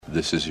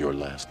This is your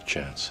last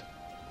chance.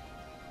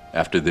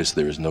 After this,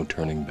 there is no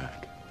turning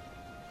back.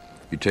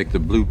 You take the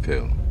blue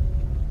pill.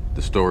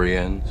 The story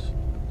ends.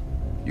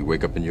 You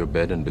wake up in your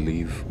bed and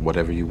believe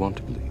whatever you want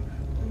to believe.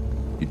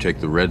 You take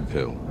the red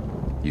pill.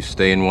 You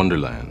stay in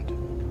Wonderland.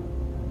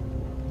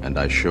 And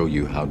I show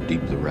you how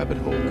deep the rabbit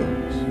hole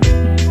goes.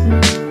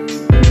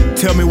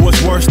 Tell me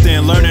what's worse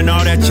than learning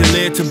all that you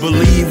led to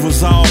believe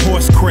was all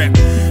horse crap.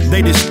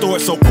 They distort,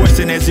 so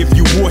question as if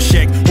you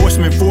Rorschach.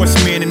 Horsemen,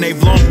 forcemen, and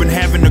they've long been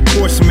having the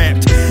course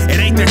mapped.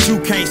 It ain't that you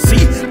can't see,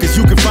 cause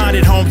you can find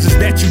it, Holmes, it's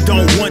that you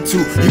don't want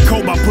to. You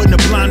cope by putting the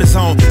blinders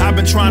on. I've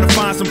been trying to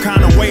find some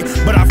kind of way,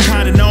 but I've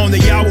kinda known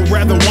that y'all would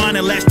rather whine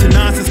and latch to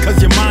nonsense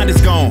cause your mind is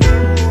gone.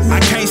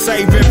 I can't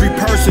save every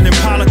person, and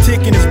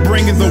politicking is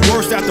bringing the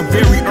worst out the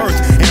very earth.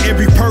 And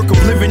every perk of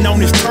living on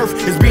this turf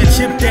is being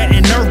chipped at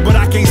and nerfed, but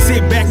I can't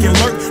sit back and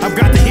lurk. I've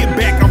got to hit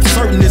back, I'm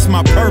certain it's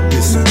my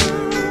purpose.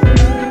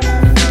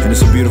 And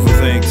it's a beautiful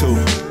thing, too.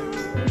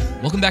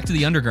 Welcome back to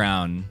The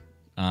Underground.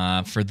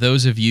 For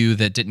those of you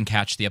that didn't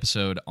catch the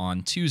episode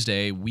on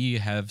Tuesday, we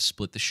have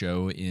split the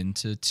show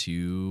into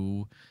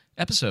 2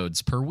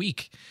 episodes per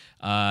week.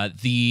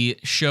 The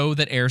show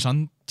that airs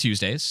on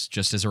Tuesdays,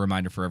 just as a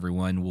reminder for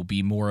everyone, will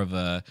be more of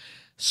a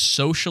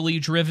socially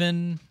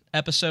driven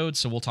episode.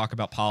 So we'll talk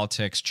about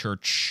politics,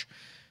 church,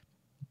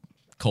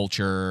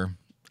 culture,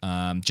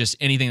 just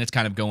anything that's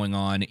kind of going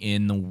on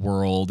in the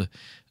world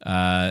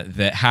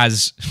that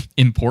has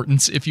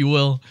importance, if you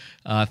will.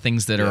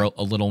 Things that are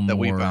a little that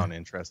more... we found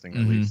interesting,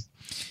 at least.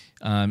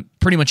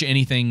 Pretty much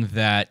anything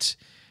that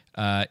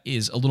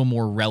is a little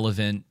more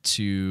relevant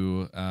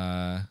to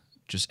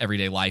just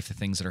everyday life, the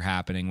things that are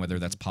happening, whether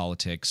that's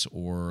politics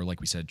or, like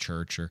we said,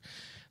 church or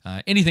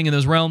anything in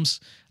those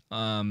realms.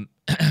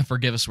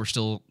 Forgive us, we're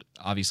still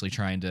obviously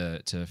trying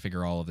to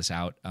figure all of this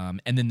out.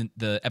 And then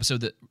the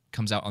episode that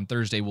comes out on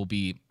Thursday will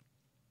be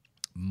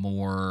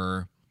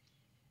more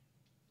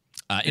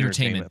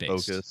entertainment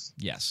based. Focus.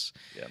 Yes.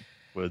 Yeah.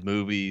 With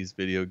movies,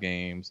 video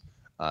games,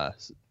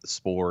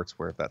 sports,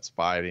 where if that's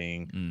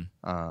fighting,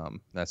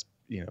 that's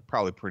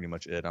probably pretty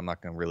much it. I'm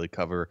not going to really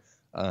cover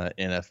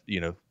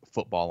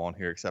football on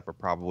here, except for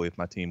probably if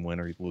my team wins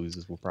or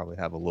loses, we'll probably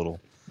have a little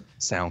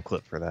sound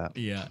clip for that.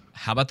 Yeah.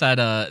 How about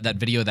that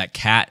video of that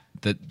cat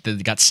that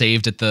got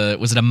saved at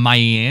was it a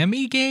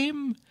Miami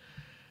game?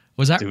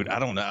 Was that? Dude, I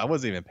don't know. I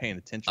wasn't even paying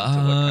attention to what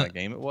kind of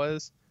game it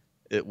was.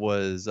 It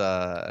was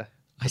that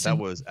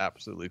was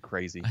absolutely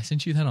crazy. I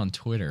sent you that on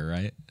Twitter,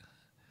 right?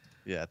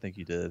 Yeah, I think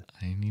you did.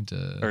 I need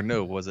to. Or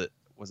no, was it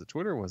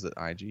Twitter or was it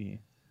IG?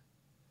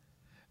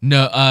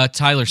 No,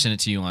 Tyler sent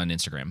it to you on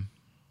Instagram.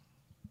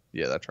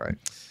 Yeah, that's right.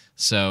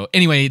 So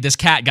anyway, this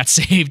cat got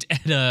saved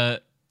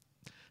at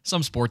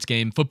some sports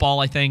game, football,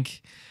 I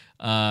think.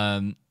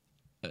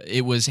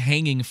 It was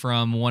hanging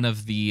from one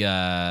of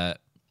the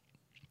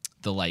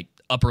like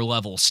upper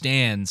level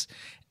stands,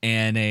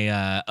 and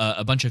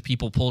a bunch of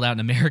people pulled out an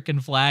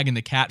American flag, and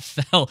the cat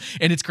fell.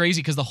 And it's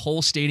crazy because the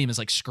whole stadium is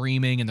like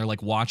screaming, and they're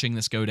like watching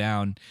this go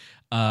down.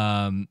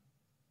 And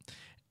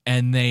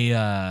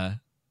the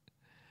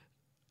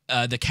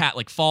cat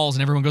like falls,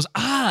 and everyone goes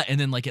ah, and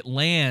then like it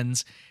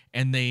lands.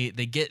 And they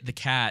get the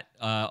cat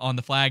on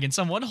the flag, and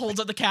someone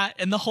holds up the cat,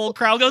 and the whole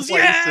crowd goes,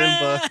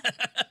 yeah! Simba.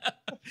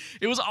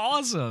 It was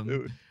awesome.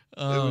 It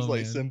was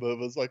like Simba. It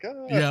was like,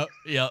 ah.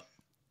 Yep.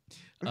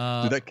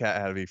 Dude, that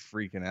cat had to be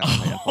freaking out,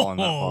 man, falling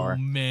that far. Oh,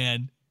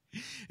 man.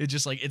 It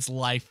just like its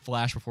life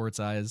flashed before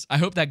its eyes. I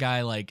hope that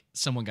guy, like,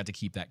 someone got to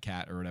keep that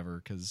cat or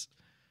whatever, because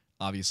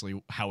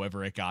obviously,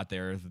 however it got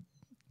there,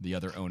 the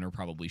other owner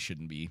probably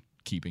shouldn't be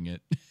keeping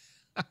it.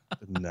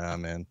 Nah,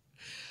 man.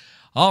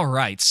 All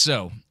right,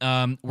 so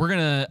we're going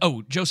to...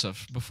 Oh,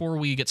 Joseph, before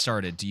we get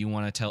started, do you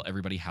want to tell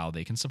everybody how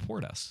they can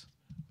support us?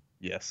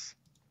 Yes.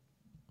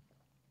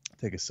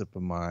 Take a sip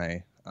of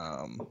my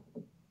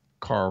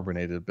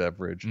carbonated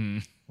beverage.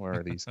 What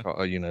are these called?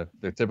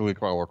 They're typically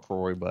called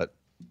LaCroix, but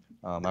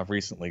I've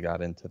recently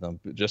got into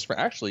them. Just for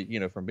actually,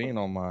 from being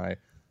on my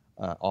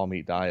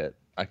all-meat diet,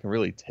 I can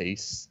really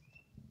taste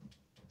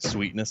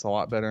sweetness a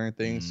lot better in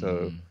things.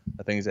 So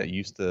the things that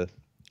used to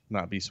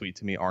not be sweet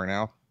to me are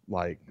now,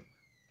 like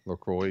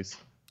LaCroix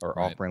or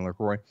off-brand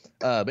LaCroix.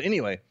 But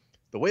anyway,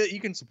 the way that you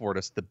can support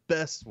us, the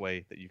best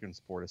way that you can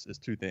support us is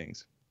 2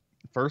 things.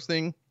 First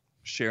thing,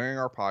 sharing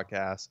our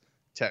podcast,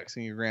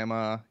 texting your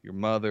grandma, your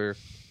mother,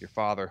 your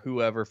father,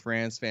 whoever,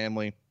 friends,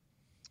 family,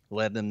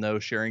 let them know,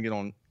 sharing it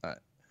on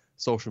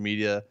social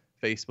media,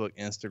 Facebook,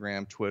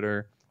 Instagram,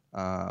 Twitter,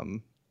 all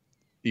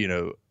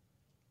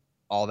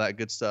that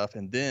good stuff.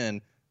 And then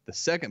the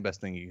second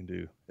best thing you can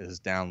do is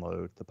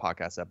download the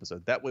podcast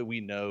episode. That way we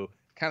know,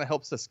 kind of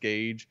helps us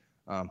gauge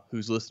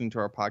who's listening to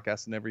our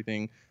podcast and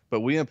everything. But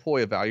we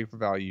employ a value for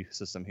value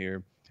system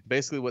here.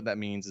 Basically what that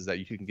means is that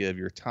you can give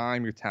your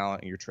time, your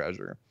talent, and your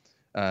treasure.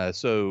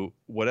 So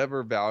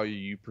whatever value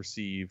you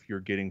perceive you're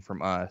getting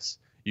from us,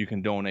 you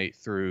can donate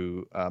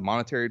through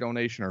monetary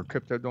donation or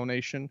crypto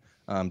donation.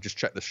 Just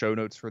check the show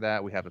notes for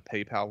that. We have a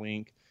PayPal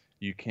link.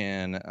 You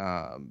can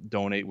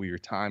donate with your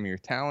time and your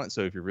talent.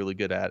 So if you're really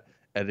good at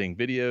editing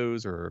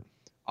videos or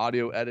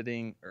audio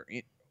editing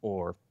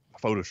or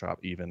Photoshop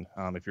even.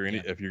 If you're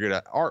if you're good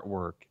at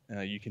artwork,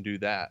 you can do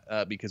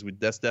that because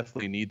that's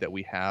definitely a need that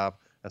we have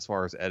as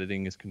far as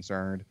editing is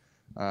concerned.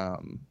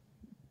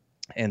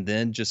 And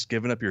then just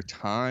giving up your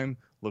time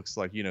looks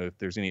like, if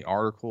there's any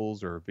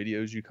articles or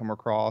videos you come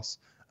across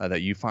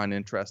that you find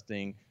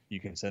interesting, you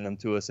can send them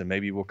to us and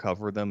maybe we'll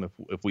cover them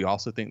if we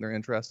also think they're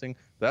interesting.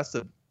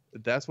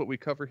 That's what we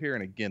cover here.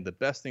 And again,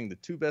 the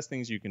two best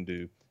things you can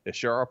do is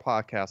share our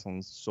podcast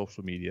on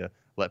social media,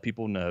 let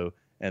people know,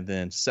 and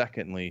then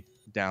secondly,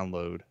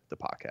 download the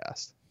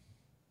podcast.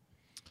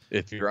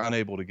 If you're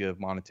unable to give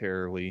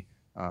monetarily,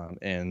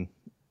 and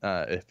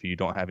if you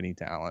don't have any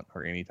talent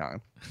or any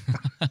time.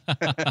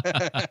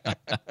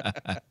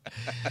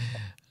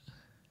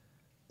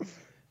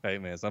 Hey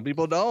man, some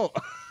people don't.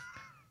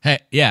 Hey,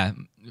 yeah,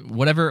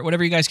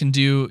 whatever you guys can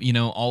do,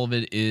 all of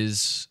it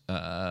is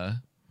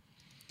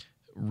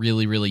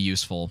really, really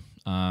useful.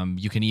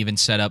 You can even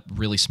set up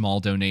really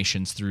small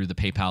donations through the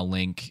PayPal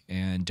link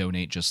and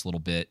donate just a little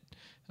bit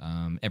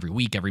every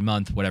week, every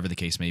month, whatever the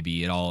case may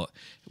be. It all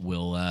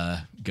will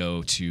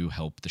go to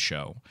help the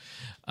show.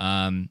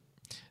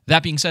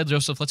 That being said,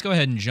 Joseph, let's go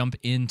ahead and jump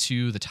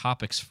into the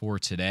topics for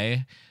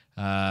today.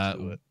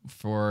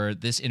 For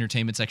this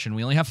entertainment section,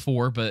 we only have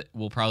 4, but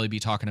we'll probably be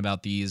talking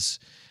about these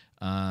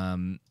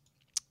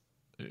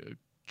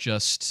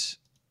just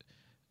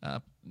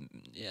for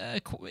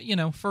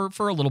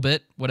a little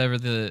bit,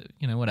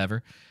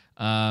 whatever.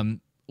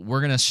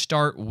 We're gonna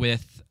start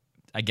with,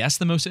 I guess,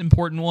 the most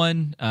important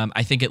one.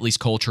 I think at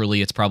least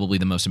culturally, it's probably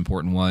the most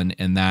important one,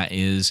 and that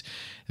is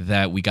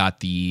that we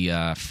got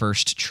the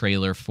first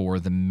trailer for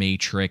The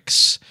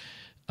Matrix.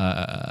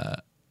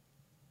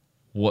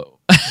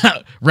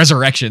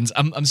 Resurrections.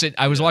 I'm saying,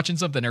 I was watching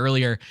something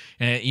earlier,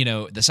 and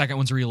the second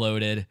one's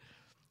Reloaded.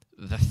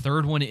 The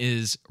third one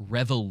is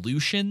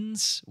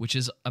Revolutions, which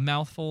is a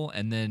mouthful,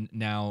 and then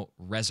now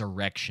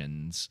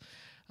Resurrections.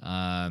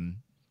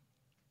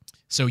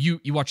 So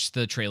you watched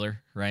the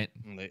trailer, right?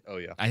 Oh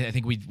yeah. I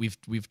think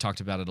we've talked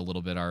about it a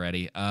little bit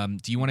already.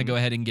 Do you want to go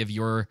ahead and give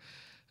your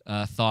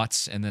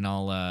thoughts, and then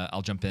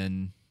I'll jump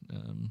in?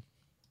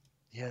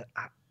 Yeah,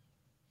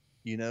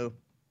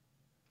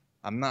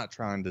 I'm not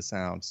trying to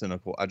sound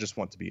cynical. I just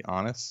want to be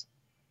honest,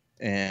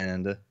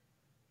 and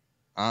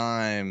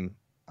I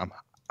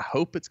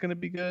hope it's going to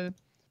be good.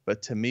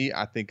 But to me,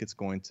 I think it's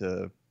going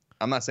to.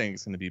 I'm not saying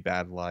it's going to be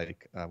bad.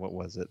 Like what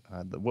was it?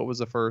 What was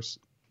the first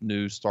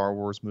new Star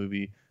Wars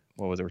movie?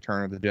 What was it?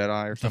 Return of the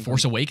Jedi or something? The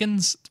Force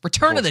Awakens?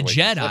 Return of the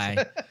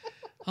Jedi.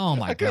 Oh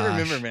my gosh.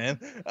 I couldn't remember, man.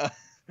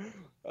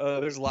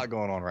 There's a lot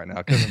going on right now.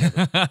 I couldn't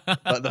remember.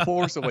 But The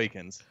Force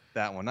Awakens,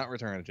 that one, not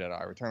Return of the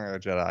Jedi. Return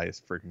of the Jedi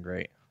is freaking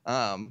great.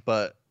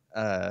 But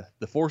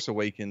The Force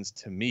Awakens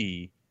to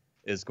me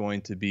is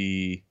going to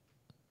be,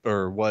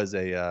 or was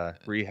a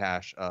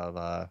rehash of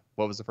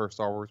what was the first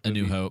Star Wars movie?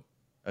 A New Hope.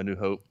 A New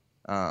Hope.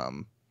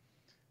 And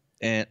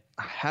I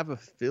have a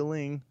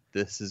feeling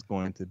this is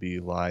going to be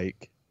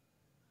like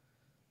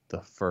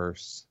the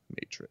first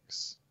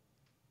Matrix,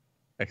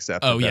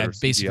 except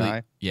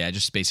basically,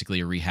 just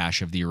basically a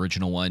rehash of the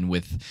original one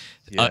with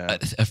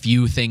a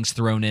few things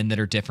thrown in that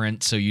are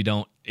different, so you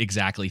don't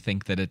exactly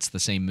think that it's the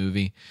same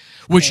movie.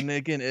 And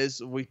again,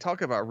 is we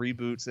talk about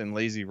reboots and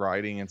lazy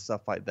writing and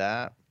stuff like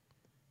that,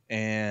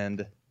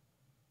 and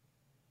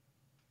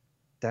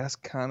that's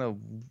kind of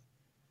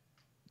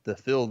the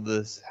feel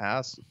this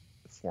has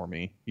for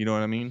me. You know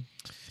what I mean?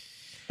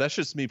 That's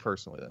just me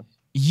personally, though.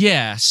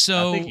 Yeah,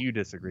 so I think you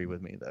disagree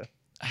with me, though.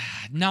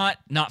 Not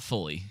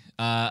fully.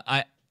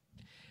 I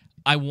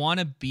want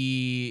to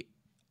be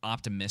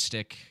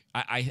optimistic.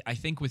 I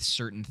think with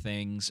certain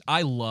things,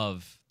 I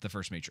love the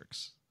first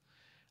Matrix.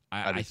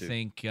 I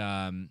think.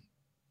 Do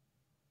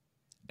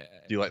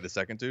you like the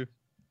second two?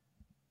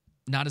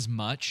 Not as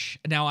much.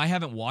 Now, I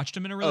haven't watched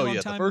them in a really long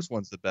time. The first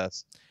one's the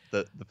best.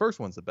 The first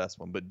one's the best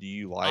one. But do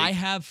you like?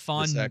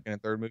 The second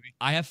and third movie.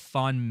 I have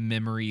fond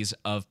memories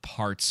of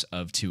parts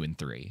of 2 and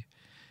 3.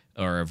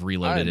 Or of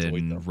Reloaded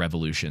and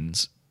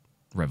Revolutions.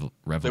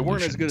 Revolutions. They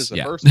weren't as good as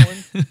the first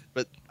one,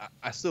 but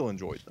I still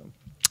enjoyed them.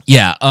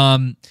 Yeah.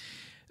 So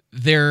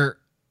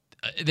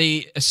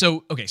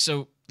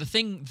the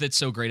thing that's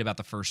so great about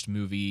the first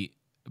movie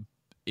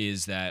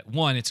is that,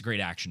 one, it's a great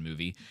action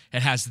movie.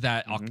 It has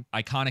that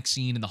iconic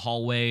scene in the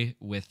hallway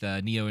with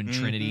Neo and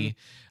Trinity.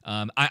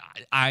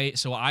 I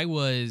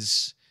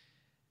was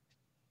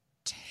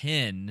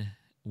 10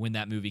 when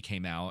that movie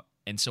came out.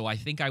 And so I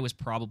think I was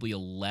probably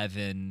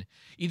 11.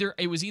 I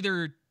was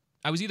either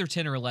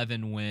 10 or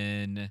 11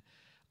 when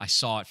I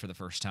saw it for the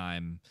first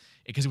time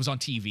because it was on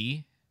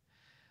TV.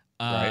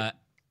 Right.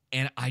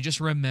 And I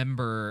just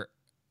remember,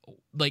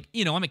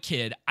 I'm a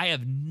kid. I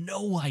have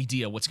no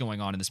idea what's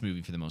going on in this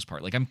movie for the most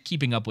part. Like, I'm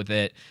keeping up with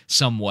it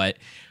somewhat,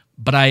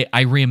 but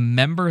I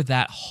remember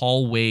that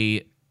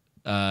hallway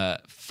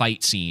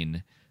fight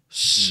scene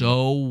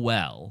so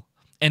well.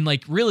 And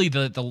really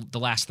the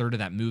last third of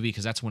that movie,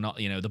 because that's when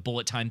the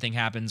bullet time thing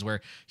happens,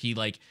 where he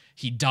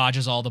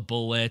dodges all the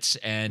bullets,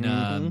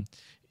 and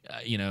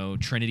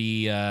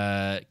Trinity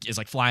is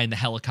flying the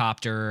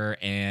helicopter,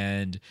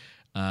 and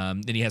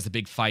Then he has the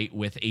big fight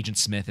with Agent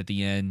Smith at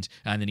the end,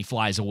 and then he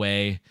flies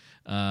away.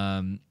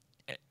 I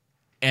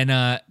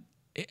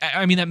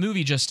mean, that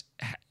movie just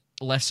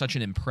left such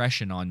an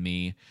impression on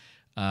me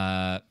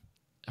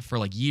for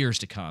like years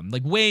to come,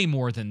 like way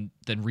more than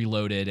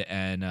Reloaded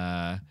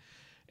and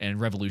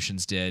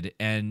Revolutions did.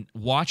 And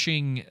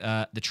watching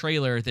the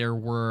trailer, there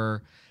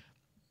were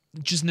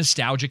just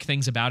nostalgic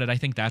things about it. I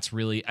think that's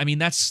really, I mean,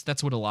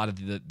 that's what a lot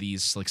of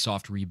these like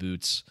soft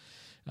reboots,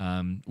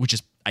 which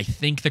is, I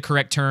think, the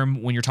correct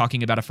term when you're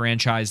talking about a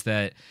franchise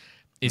that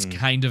is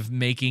kind of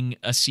making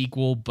a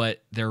sequel,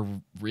 but they're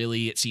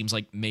really, it seems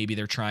like maybe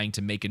they're trying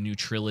to make a new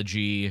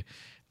trilogy,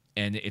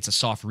 and it's a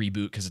soft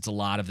reboot because it's a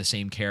lot of the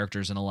same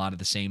characters and a lot of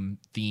the same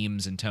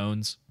themes and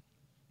tones.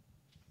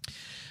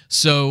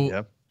 So,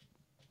 Yep.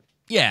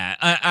 yeah,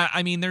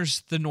 I mean,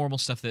 there's the normal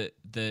stuff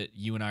that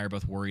you and I are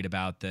both worried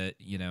about, that,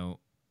 you know,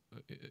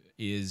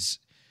 is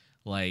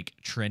like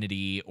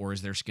Trinity, or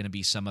is there going to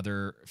be some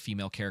other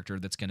female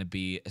character that's going to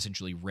be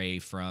essentially Rey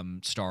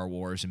from Star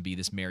Wars and be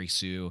this Mary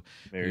Sue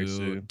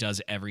who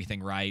does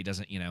everything right,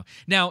 doesn't, you know.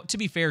 Now, to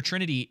be fair,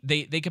 Trinity,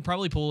 they could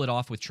probably pull it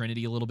off with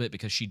Trinity a little bit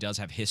because she does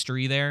have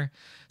history there.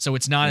 So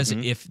it's not as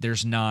if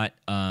there's not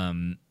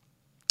like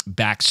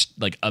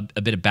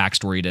a bit of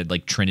backstory to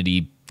like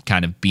Trinity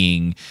kind of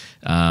being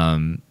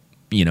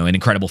you know, an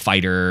incredible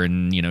fighter,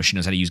 and, you know, she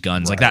knows how to use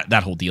guns, right. Like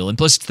that whole deal. And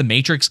plus it's the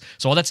Matrix,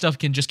 so all that stuff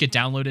can just get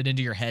downloaded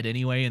into your head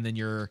anyway, and then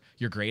you're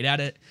great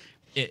at it.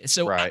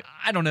 So right.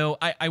 I don't know.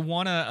 I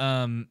want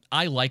to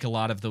I like a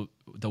lot of the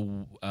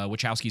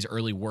Wachowski's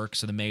early work,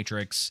 so The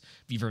Matrix,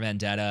 V for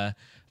Vendetta.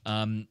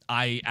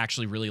 I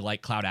actually really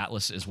like Cloud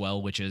Atlas as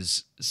well, which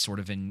is sort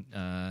of in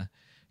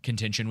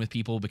contention with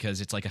people because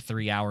it's like a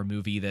 3-hour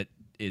movie that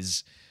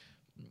is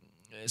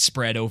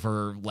spread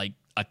over like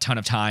a ton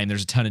of time.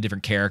 There's a ton of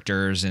different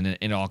characters, and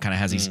it all kind of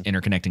has these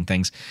interconnecting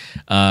things.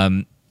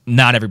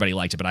 Not everybody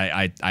liked it, but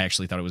I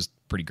actually thought it was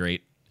pretty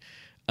great.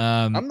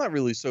 I'm not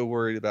really so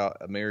worried about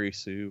a Mary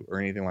Sue or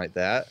anything like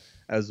that,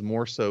 as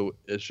more so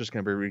it's just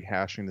going to be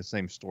rehashing the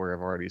same story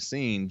I've already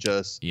seen,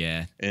 just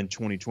in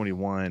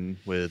 2021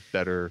 with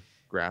better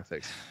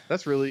graphics.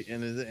 That's really,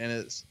 and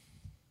it's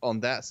on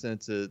that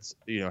sense, it's,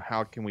 you know,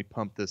 how can we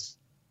pump this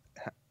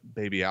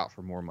baby out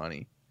for more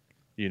money?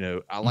 You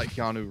know, I like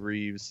Keanu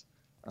Reeves.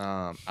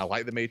 I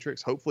like The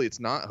Matrix. Hopefully it's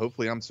not.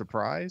 Hopefully I'm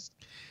surprised.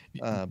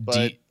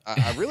 But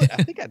I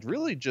think I'd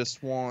really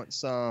just want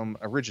some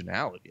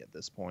originality at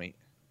this point.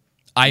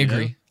 I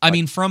agree. I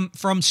mean, from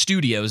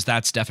studios,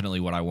 that's definitely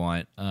what I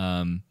want.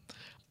 You're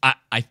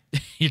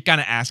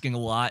kind of asking a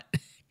lot.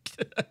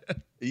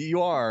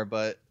 You are,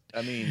 but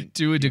I mean,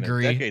 to a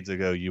degree, decades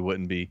ago you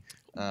wouldn't be.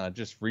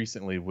 Just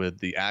recently with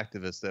the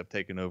activists that have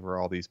taken over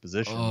all these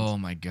positions. Oh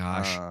my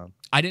gosh.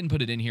 I didn't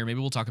put it in here. Maybe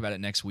we'll talk about it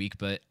next week,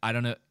 but I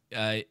don't know.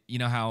 You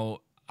know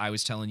how I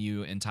was telling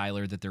you and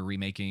Tyler that they're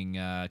remaking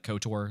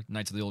KOTOR,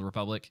 Knights of the Old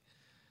Republic?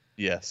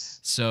 Yes.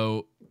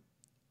 So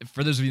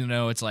for those of you who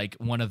know, it's like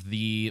one of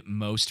the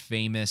most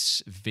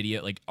famous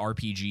video, like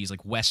RPGs,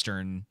 like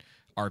Western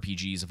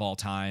RPGs of all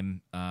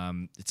time.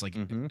 It's like...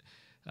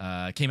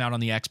 came out on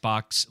the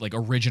Xbox, like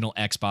original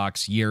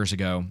Xbox, years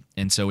ago,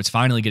 and so it's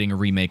finally getting a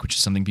remake, which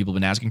is something people have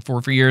been asking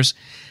for years.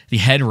 The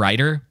head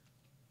writer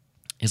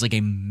is like a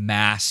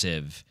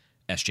massive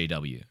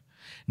SJW.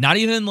 Not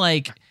even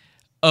like,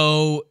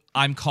 oh,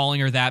 I'm calling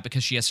her that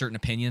because she has certain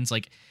opinions.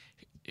 Like,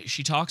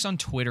 she talks on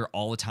Twitter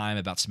all the time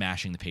about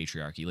smashing the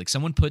patriarchy. Like,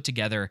 someone put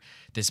together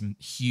this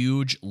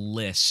huge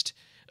list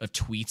of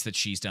tweets that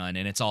she's done,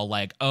 and it's all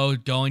like, oh,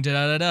 going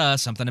to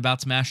something about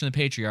smashing the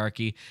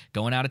patriarchy,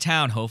 going out of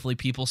town, hopefully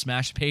people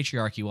smash the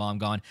patriarchy while I'm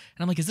gone. And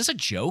I'm like, is this a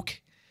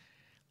joke?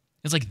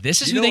 It's like,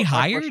 this is who they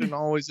hired? My question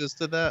always is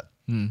to that.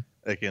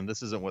 Again,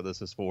 this isn't what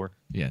this is for.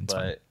 Yeah,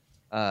 but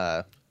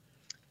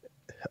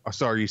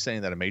so are you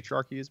saying that a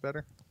matriarchy is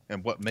better?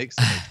 And what makes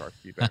a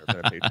matriarchy better than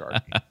a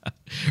patriarchy?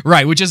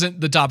 Right, which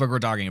isn't the topic we're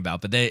talking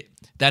about, but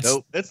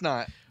nope, it's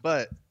not.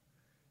 But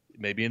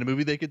maybe in a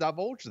movie they could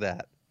divulge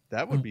that.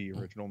 That would be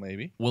original,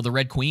 maybe. Well, the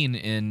Red Queen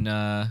in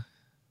Alice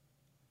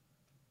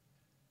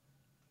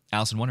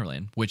in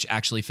Wonderland, which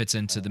actually fits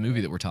into the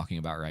movie that we're talking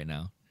about right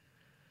now.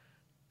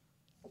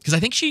 Because I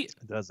think it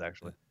does,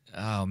 actually.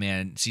 Oh,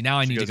 man. See, now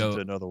I need to go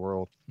into another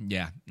world.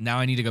 Yeah. Now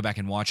I need to go back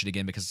and watch it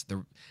again, because I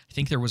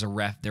think there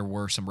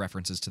were some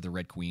references to the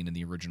Red Queen in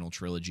the original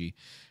trilogy.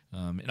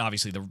 And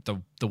obviously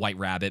the White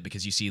Rabbit,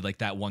 because you see like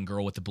that one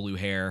girl with the blue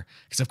hair.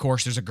 Because of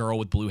course there's a girl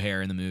with blue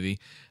hair in the movie.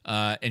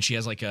 And she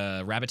has like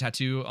a rabbit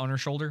tattoo on her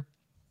shoulder.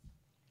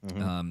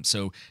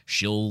 So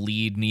she'll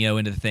lead Neo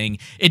into the thing.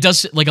 It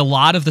does, like, a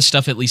lot of the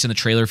stuff, at least in the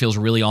trailer, feels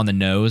really on the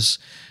nose.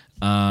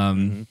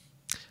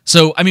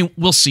 So, I mean,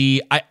 we'll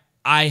see.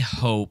 I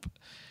hope.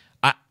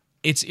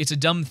 It's a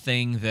dumb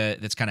thing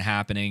that's kind of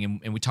happening,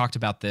 and we talked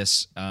about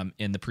this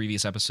in the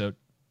previous episode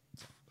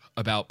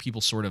about people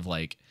sort of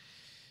like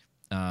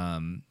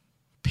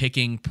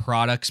picking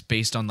products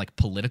based on like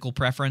political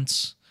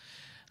preference,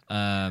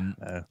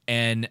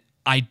 and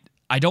I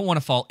I don't want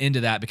to fall into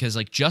that because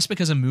like just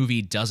because a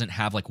movie doesn't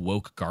have like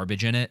woke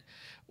garbage in it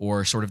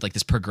or sort of like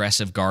this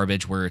progressive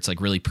garbage where it's like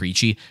really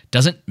preachy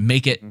doesn't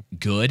make it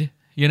good,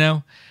 you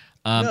know?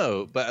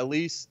 No, but at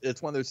least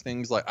it's one of those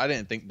things like I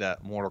didn't think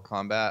that Mortal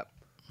Kombat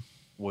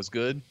was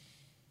good,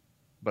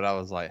 but I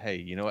was like, hey,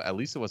 you know what? At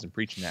least it wasn't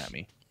preaching at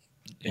me.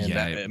 And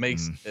Yeah, it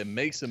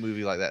makes a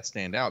movie like that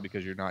stand out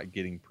because you're not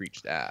getting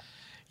preached at.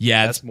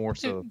 Yeah, That's more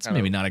so. It's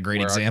maybe not a great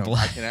where example.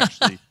 I can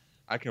actually,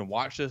 I can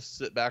watch this,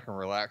 sit back and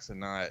relax, and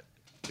not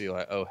be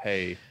like, oh,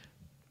 hey,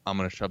 I'm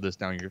gonna shove this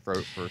down your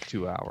throat for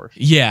 2 hours.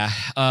 Yeah,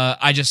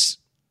 I just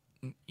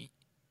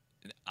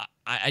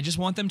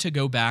want them to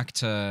go back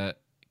to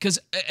because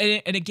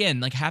and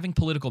again, like having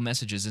political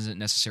messages isn't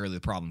necessarily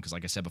the problem because,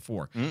 like I said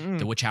before,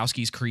 the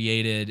Wachowskis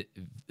created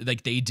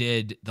like they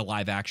did the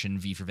live action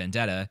V for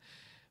Vendetta,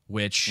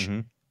 which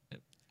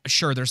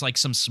sure there's like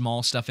some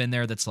small stuff in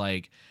there that's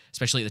like.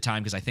 Especially at the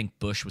time, because I think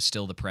Bush was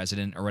still the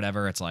president or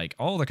whatever. It's like,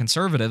 oh, the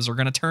conservatives are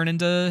going to turn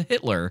into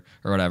Hitler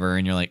or whatever.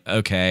 And you're like,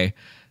 okay.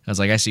 I was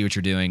like, I see what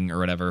you're doing or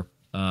whatever.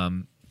 But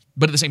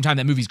at the same time,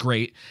 that movie's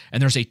great.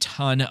 And there's a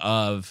ton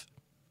of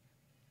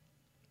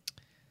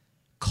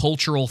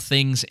cultural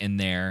things in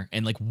there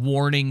and like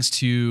warnings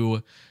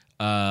to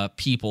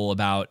people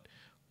about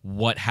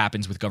what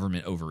happens with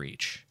government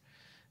overreach.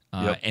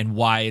 And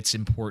why it's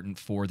important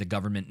for the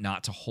government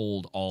not to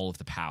hold all of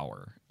the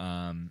power.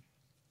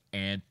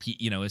 And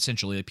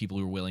essentially the people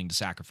who are willing to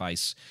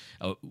sacrifice,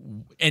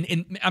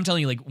 and I'm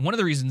telling you, like one of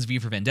the reasons V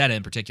for Vendetta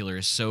in particular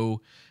is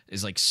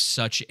like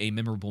such a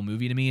memorable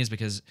movie to me is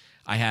because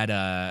I had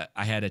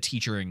a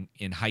teacher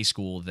in high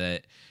school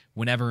that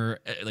whenever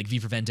like V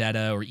for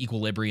Vendetta or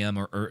Equilibrium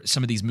or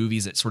some of these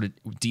movies that sort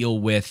of deal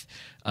with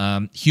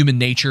human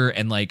nature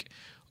and like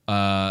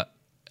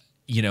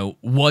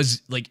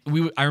was like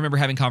I remember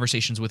having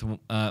conversations with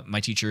my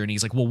teacher and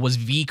he's like, well, was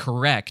V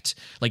correct?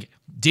 Like,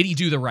 did he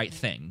do the right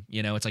thing?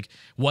 You know, it's like,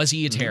 was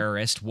he a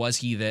terrorist? Was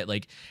he that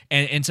like,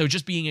 and so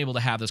just being able to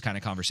have those kind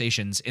of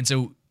conversations. And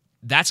so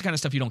that's the kind of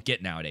stuff you don't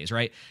get nowadays,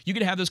 right? You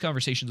can have those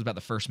conversations about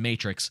the first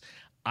Matrix.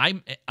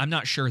 I'm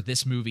not sure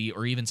this movie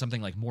or even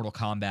something like Mortal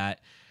Kombat,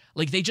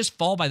 like they just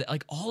fall by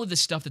like all of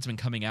this stuff that's been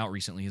coming out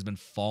recently has been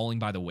falling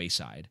by the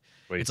wayside.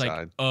 It's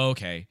like, oh,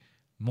 okay,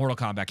 Mortal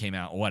Kombat came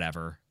out,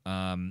 whatever.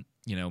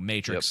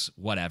 Matrix,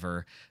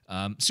 whatever.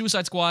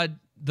 Suicide Squad,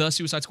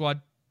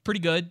 pretty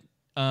good.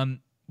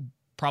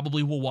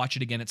 Probably will watch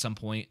it again at some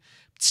point.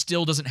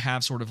 Still doesn't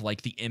have sort of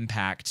like the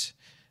impact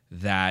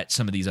that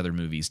some of these other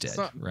movies did,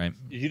 right?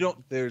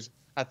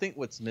 I think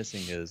what's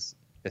missing is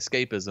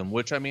escapism,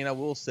 which I mean, I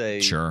will say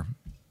sure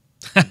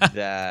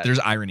that there's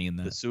irony in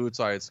that. The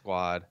Suicide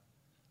Squad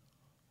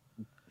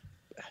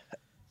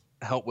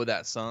helped with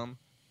that some,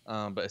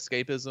 but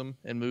escapism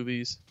in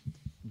movies,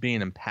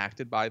 being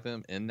impacted by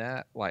them in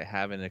that, like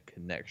having a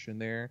connection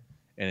there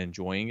and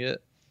enjoying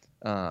it.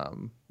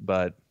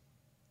 But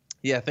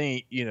yeah, I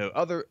think,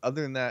 other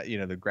than that,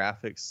 the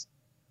graphics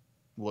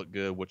look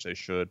good, which they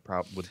should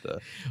probably with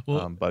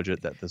the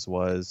budget that this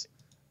was.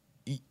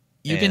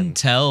 You can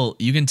tell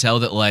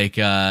that like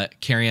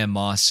Carrie-Anne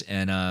Moss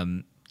and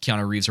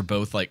Keanu Reeves are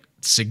both like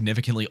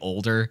significantly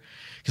older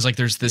because like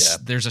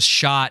there's a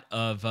shot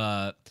of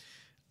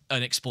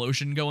an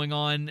explosion going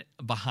on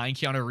behind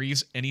Keanu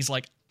Reeves and he's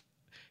like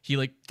he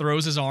like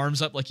throws his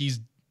arms up like he's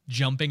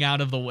jumping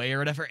out of the way or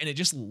whatever, and it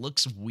just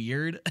looks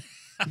weird.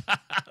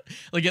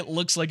 Like it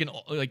looks like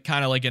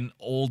kind of like an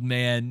old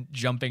man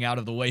jumping out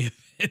of the way of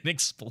an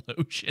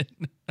explosion.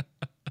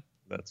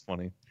 That's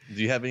funny.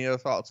 Do you have any other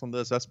thoughts on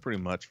this? That's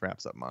pretty much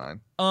wraps up mine.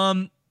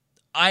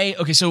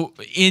 So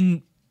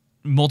in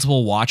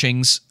multiple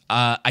watchings,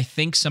 I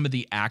think some of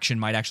the action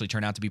might actually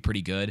turn out to be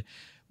pretty good,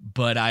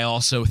 but I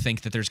also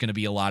think that there's going to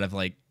be a lot of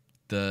like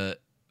the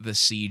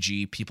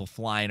CG, people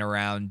flying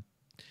around,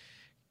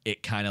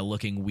 it kind of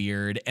looking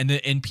weird,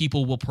 and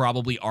people will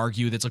probably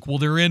argue that's like, well,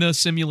 they're in a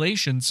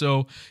simulation,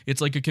 so it's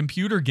like a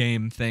computer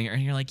game thing,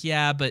 and you're like,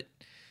 yeah, but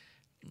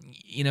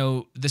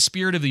the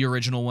spirit of the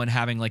original one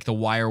having like the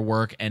wire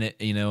work and it,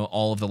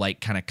 all of the like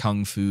kind of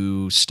kung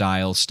fu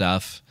style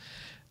stuff.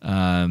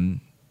 I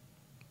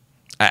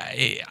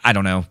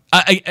don't know.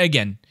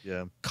 Again,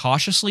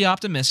 cautiously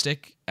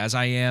optimistic as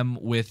I am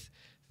with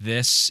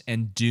this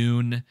and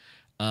Dune.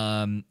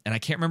 And I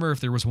can't remember if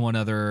there was one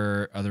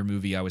other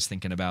movie I was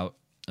thinking about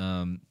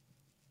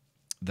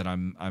that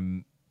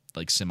I'm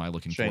like semi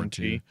looking forward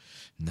to.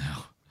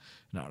 No,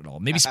 not at all.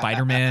 Maybe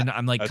Spider-Man.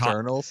 I'm like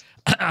Eternals.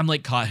 I'm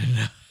like caught.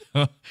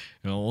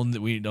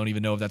 We don't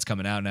even know if that's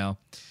coming out now.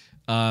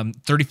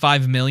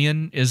 35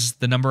 million is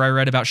the number I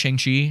read about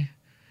Shang-Chi.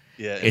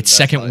 Yeah, it's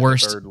second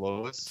worst. Third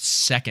lowest.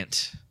 Second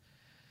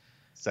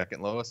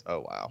lowest. Oh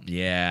wow.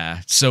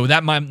 Yeah, so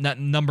that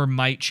number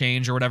might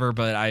change or whatever,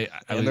 but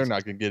they're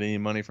not gonna get any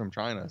money from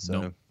China.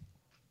 So. Nope.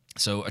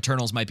 So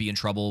Eternals might be in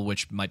trouble,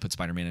 which might put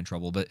Spider-Man in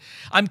trouble. But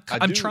I'm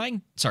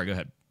trying. Sorry, go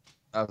ahead.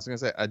 I was gonna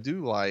say I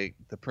do like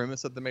the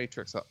premise of the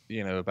Matrix.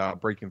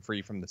 About breaking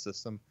free from the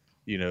system.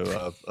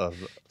 of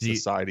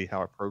society,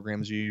 how it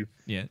programs you.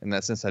 Yeah. In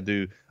that sense, I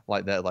do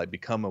like that, like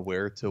become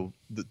aware to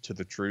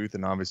the truth,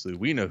 and obviously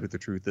we know who the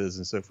truth is,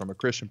 and so from a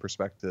Christian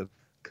perspective,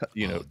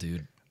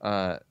 dude,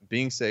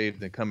 being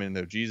saved and coming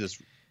to know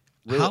Jesus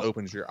really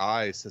opens your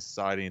eyes to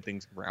society and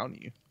things around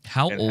you.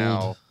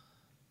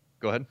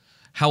 Go ahead.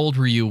 How old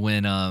were you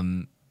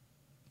when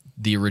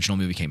the original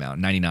movie came out?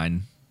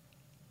 99.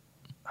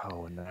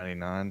 Oh,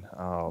 99.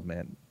 Oh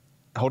man,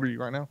 how old are you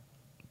right now?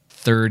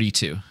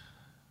 32.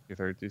 You're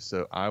 32,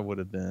 so I would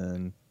have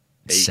been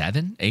 8.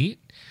 7, 8.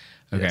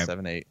 Okay, yeah,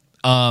 7, 8.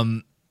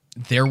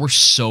 There were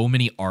so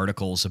many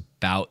articles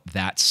about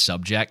that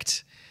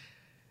subject.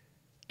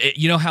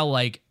 You know how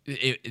like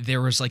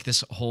there was like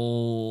this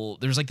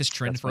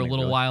trend for a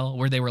little while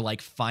where they were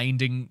like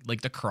finding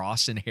like the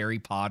cross in Harry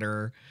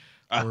Potter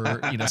or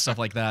stuff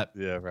like that.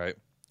 Yeah, right.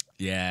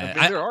 Yeah,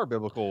 I mean, there are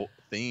biblical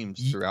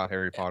themes throughout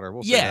Harry Potter.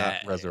 We'll say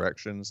that,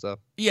 resurrection and stuff.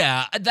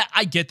 Yeah,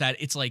 I get that.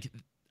 It's like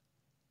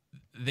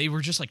they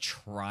were just like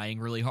trying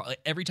really hard.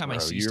 Like, every time I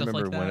see stuff like that.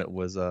 You remember when it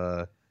was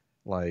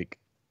like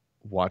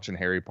watching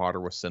Harry Potter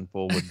was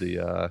sinful with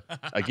the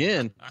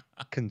again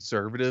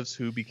conservatives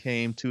who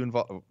became too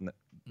involved.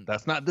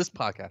 That's not this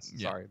podcast.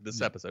 Sorry,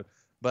 this episode.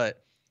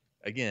 But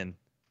again,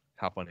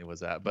 how funny was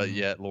that? But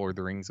yet, Lord of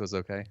the Rings was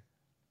okay.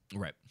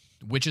 Right.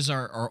 Witches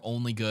are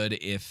only good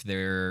if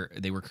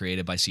they were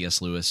created by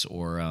C.S. Lewis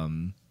or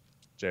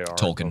J.R.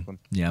 Tolkien.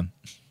 Yeah.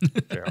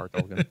 J.R.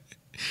 Tolkien.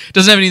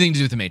 Doesn't have anything to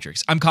do with the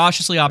Matrix. I'm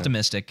cautiously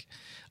optimistic.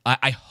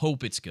 I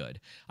hope it's good.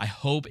 I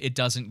hope it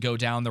doesn't go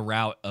down the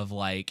route of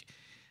like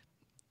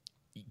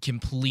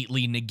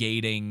completely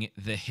negating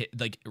the hit.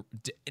 Like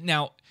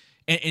now,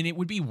 and it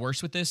would be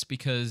worse with this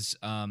because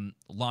Lana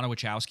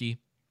Wachowski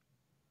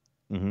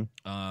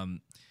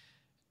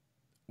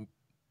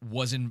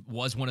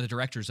was one of the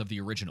directors of the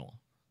original,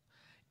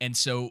 and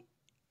so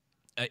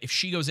if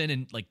she goes in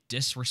and like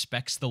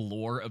disrespects the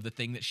lore of the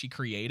thing that she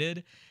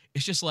created,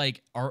 it's just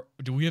like,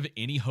 do we have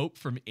any hope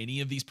from any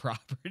of these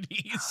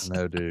properties?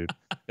 No, dude.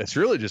 It's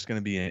really just going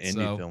to be in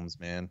indie films,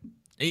 man.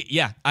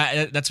 Yeah,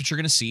 that's what you're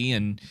going to see,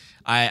 and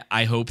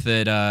I hope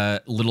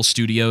that little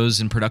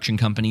studios and production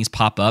companies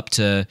pop up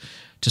to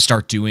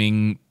start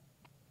doing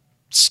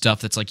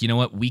stuff that's like, you know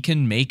what, we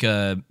can make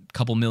a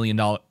couple million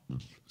dollar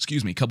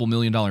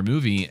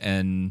movie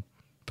and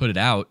put it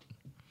out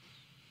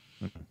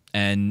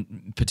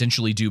and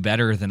potentially do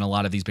better than a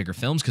lot of these bigger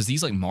films, because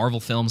these like Marvel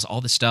films, all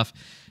this stuff,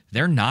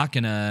 they're not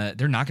gonna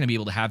be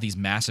able to have these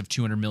massive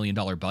 $200 million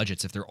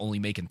budgets if they're only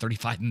making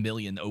 $35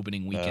 million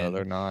opening weekend.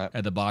 They're not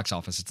at the box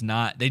office. It's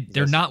not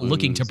they're not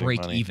looking to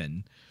break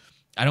even.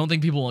 I don't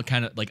think people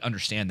kind of like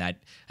understand that.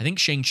 I think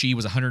Shang-Chi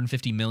was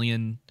 $150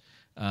 million,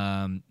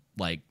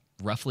 like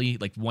roughly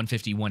like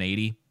 150,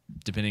 180,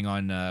 depending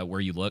on where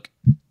you look.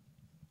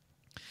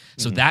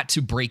 So that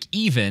to break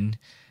even,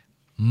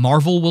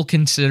 Marvel will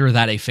consider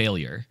that a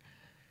failure,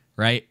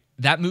 right?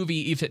 That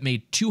movie, if it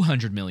made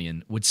 $200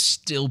 million, would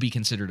still be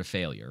considered a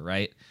failure,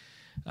 right?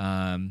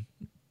 As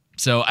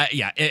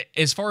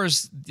far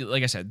as,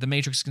 like I said, The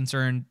Matrix is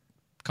concerned,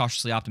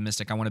 cautiously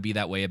optimistic. I want to be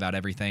that way about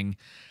everything.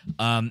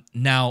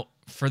 Now,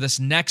 for this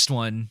next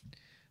one,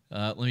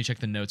 let me check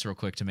the notes real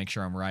quick to make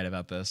sure I'm right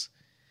about this.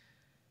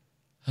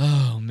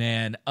 Oh,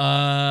 man.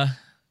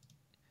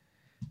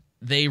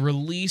 They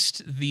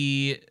released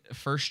the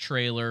first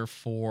trailer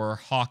for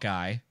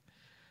Hawkeye.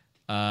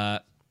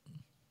 I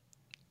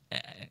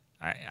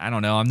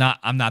don't know. I'm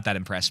not that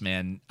impressed,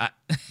 man. I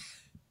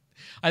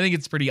think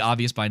it's pretty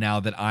obvious by now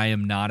that I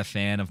am not a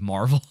fan of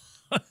Marvel.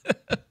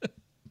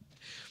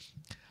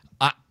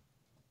 I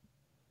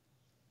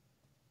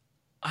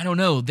don't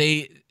know.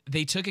 They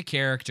took a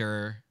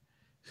character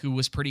who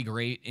was pretty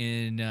great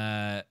in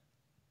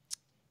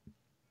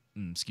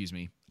excuse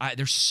me.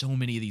 There's so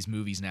many of these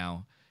movies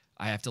now.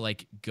 I have to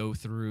like go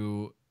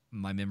through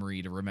my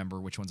memory to remember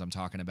which ones I'm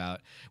talking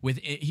about.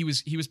 He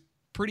was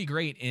pretty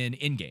great in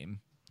Endgame,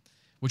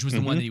 which was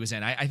the one that he was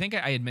in. I think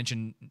I had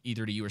mentioned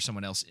either to you or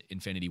someone else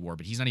Infinity War,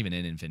 but he's not even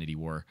in Infinity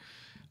War.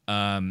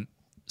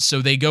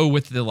 So they go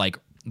with the like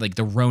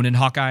the Ronin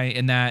Hawkeye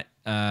in that,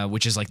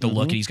 which is like the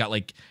look, and he's got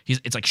like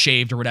it's like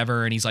shaved or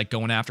whatever, and he's like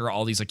going after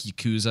all these like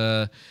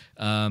Yakuza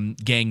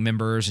gang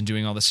members and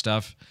doing all this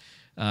stuff.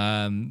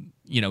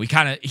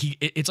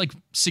 It's like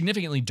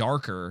significantly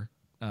darker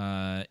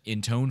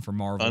in tone for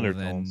Marvel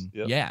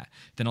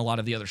than a lot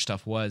of the other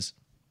stuff was.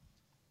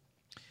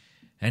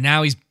 And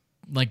now he's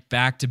like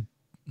back to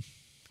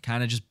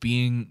kind of just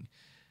being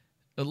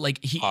like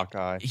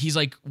Hawkeye. He's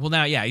like, well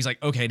now, he's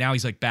like, okay, now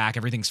he's like back,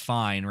 everything's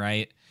fine,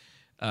 right?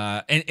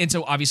 And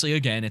so obviously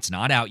again, it's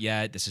not out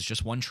yet. This is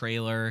just one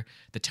trailer.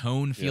 The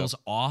tone feels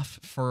off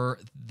for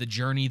the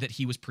journey that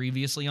he was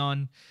previously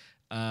on.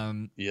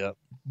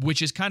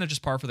 Which is kind of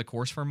just par for the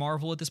course for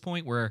Marvel at this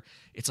point, where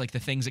it's like the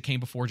things that came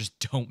before just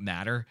don't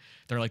matter.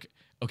 They're like,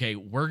 okay,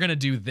 we're gonna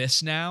do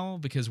this now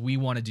because we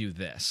want to do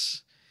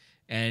this.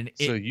 And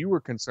so you were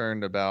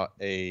concerned about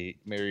a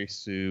Mary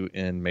Sue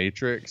in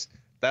Matrix.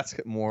 That's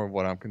more of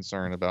what I'm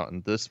concerned about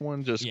in this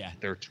one. Just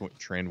their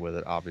trend with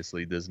it,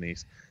 obviously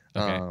Disney's,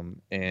 okay.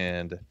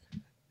 And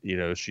you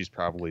know, she's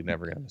probably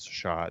never gonna miss a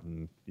shot,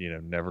 and you know,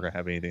 never gonna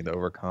have anything to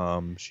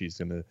overcome. She,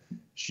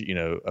 you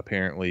know,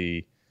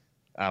 apparently,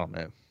 I don't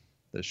know.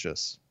 It's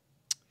just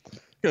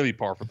gonna be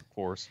par for the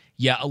course.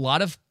 Yeah, a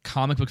lot of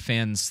comic book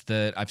fans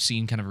that I've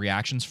seen kind of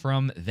reactions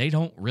from, they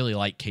don't really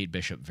like Kate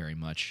Bishop very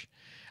much.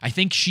 I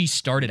think she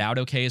started out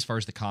okay as far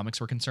as the comics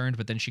were concerned,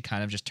 but then she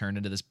kind of just turned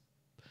into this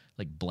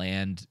like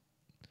bland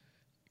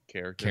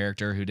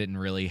character who didn't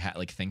really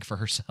like think for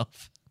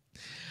herself.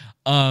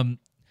 I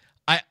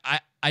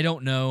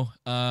don't know.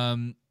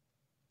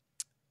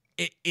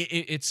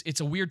 It's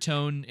a weird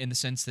tone in the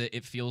sense that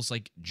it feels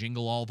like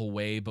Jingle All the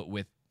Way, but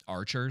with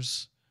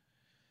archers.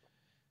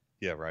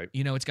 Yeah, right.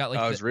 You know, it's got like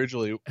I was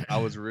originally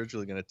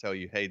going to tell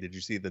you, hey, did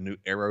you see the new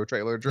Arrow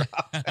trailer drop?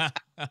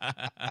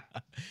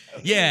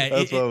 Yeah,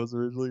 that's what I was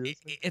originally going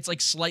to say. It's like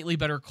slightly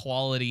better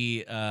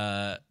quality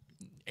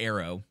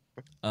Arrow.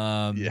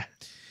 Yeah,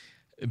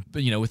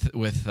 but you know,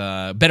 with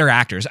better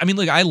actors. I mean,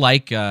 look, I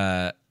like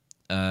I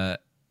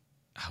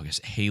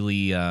guess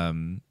Haley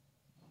Seinfeld.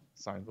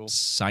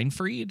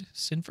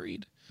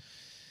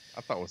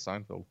 I thought it was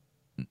Seinfeld.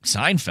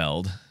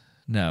 Seinfeld?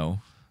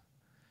 No.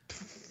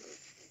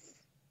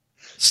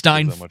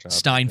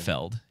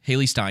 Steinfeld.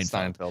 Haley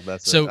Steinfeld.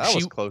 That's so that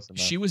was close enough.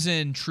 She was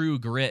in True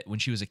Grit when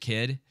she was a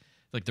kid,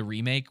 like the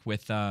remake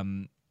with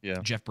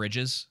Jeff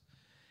Bridges,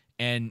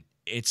 and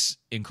it's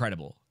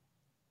incredible.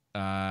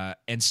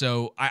 And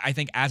so I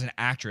think as an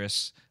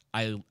actress,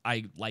 I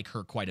like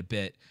her quite a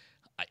bit.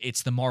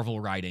 It's the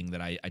Marvel writing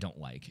that I don't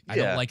like. I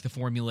don't like the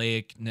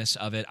formulaicness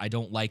of it. I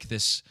don't like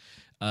this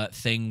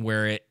thing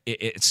where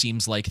it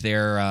seems like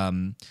they're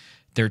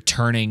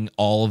turning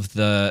all of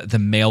the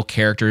male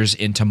characters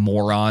into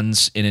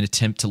morons in an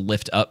attempt to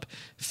lift up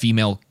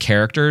female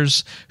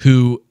characters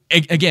who,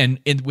 again,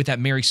 with that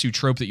Mary Sue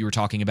trope that you were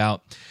talking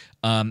about,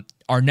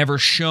 are never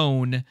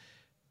shown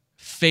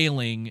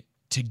failing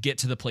to get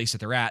to the place that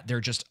they're at.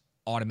 They're just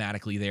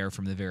automatically there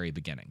from the very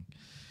beginning.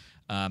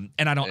 And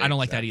I don't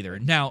like that either.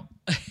 Now,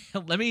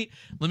 let me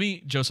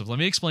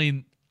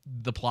explain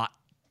the plot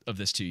of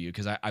this to you,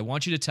 because I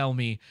want you to tell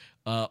me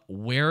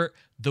where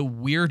the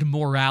weird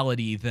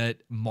morality that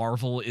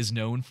Marvel is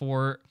known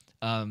for.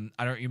 I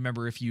don't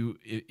remember if you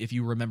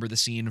remember the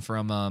scene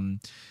from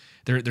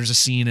there's a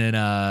scene in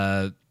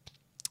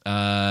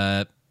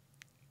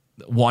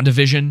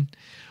WandaVision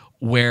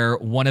where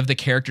one of the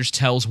characters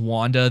tells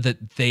Wanda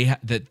that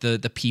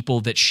the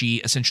people that she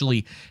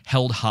essentially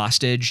held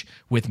hostage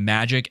with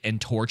magic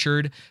and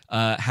tortured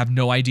have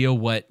no idea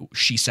what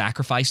she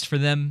sacrificed for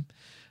them.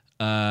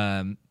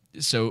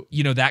 So,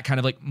 you know, that kind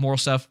of like moral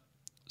stuff.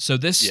 So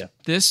this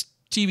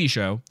TV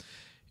show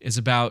is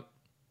about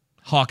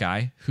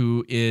Hawkeye,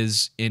 who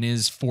is in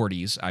his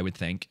 40s, I would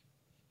think,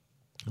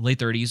 late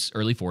 30s,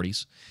 early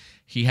 40s.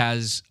 He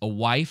has a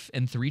wife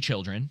and 3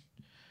 children.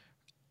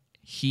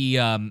 He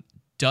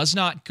does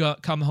not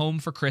come home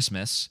for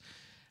Christmas,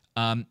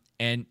 and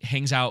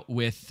hangs out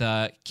with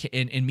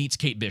and meets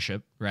Kate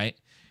Bishop, right?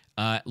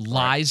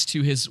 Lies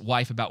to his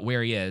wife about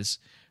where he is.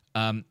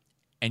 And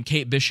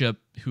Kate Bishop,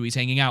 who he's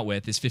hanging out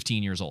with, is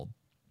 15 years old.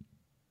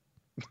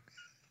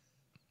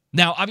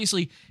 Now,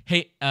 obviously,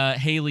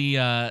 Haley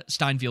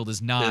Steinfeld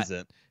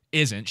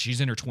isn't.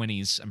 She's in her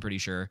 20s, I'm pretty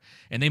sure.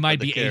 And they might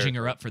be aging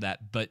her up for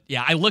that. But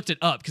yeah, I looked it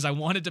up because I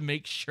wanted to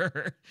make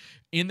sure.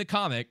 In the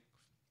comic,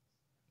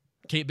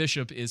 Kate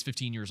Bishop is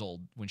 15 years old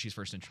when she's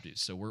first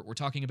introduced. So we're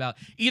talking about,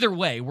 either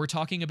way, we're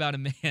talking about a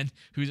man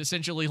who's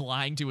essentially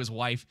lying to his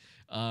wife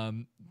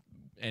and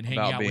hanging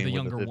out with a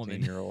younger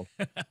woman. Yeah.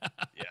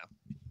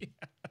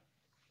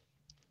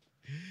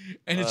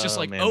 And it's just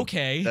like, man,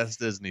 okay, that's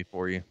Disney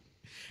for you.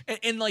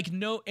 And like,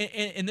 no,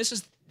 and this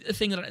is the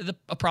thing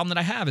a problem that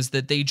I have is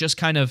that they just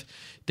kind of,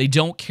 they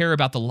don't care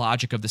about the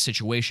logic of the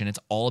situation. It's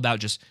all about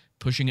just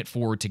pushing it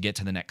forward to get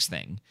to the next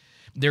thing.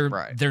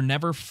 They're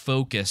never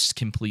focused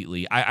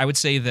completely. I would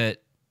say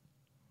that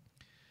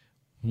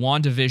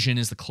WandaVision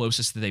is the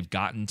closest that they've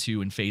gotten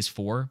to in Phase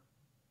 4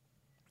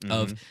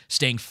 of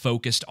staying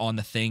focused on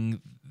the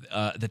thing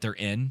that they're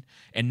in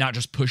and not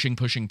just pushing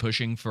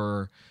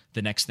for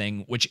the next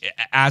thing, which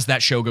as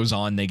that show goes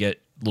on, they get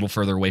a little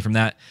further away from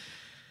that.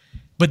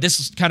 But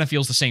this kind of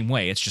feels the same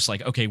way. It's just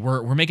like, okay,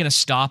 we're making a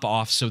stop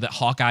off so that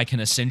Hawkeye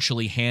can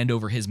essentially hand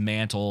over his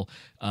mantle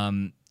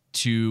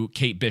to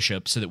Kate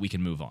Bishop so that we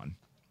can move on.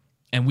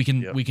 And we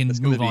can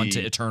move on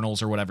to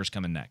Eternals or whatever's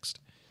coming next.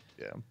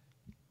 Yeah.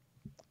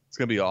 It's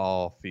gonna be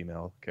all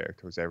female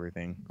characters,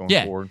 everything going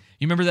forward.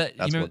 You remember that?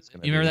 You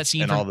remember that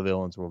scene? And all the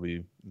villains will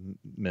be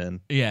men.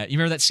 Yeah, you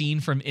remember that scene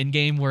from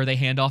Endgame where they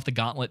hand off the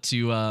gauntlet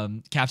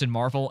to Captain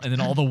Marvel, and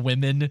then all the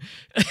women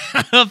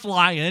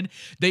fly in.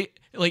 They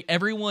like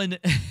everyone.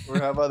 Or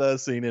how about that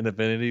scene in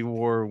Infinity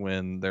War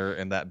when they're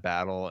in that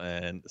battle,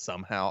 and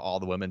somehow all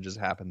the women just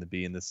happen to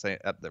be in the same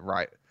at the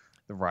right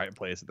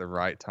place at the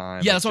right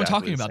time. Yeah, that's what I'm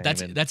talking about.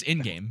 That's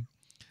Endgame.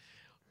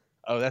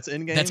 Oh, that's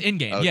Endgame? That's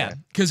Endgame, okay. yeah.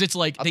 Because it's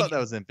like... I thought that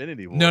was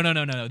Infinity War.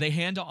 No. They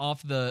hand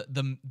off the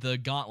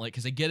gauntlet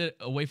because they get it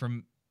away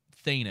from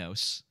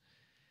Thanos.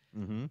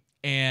 Mm-hmm.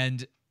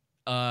 And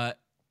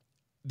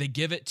they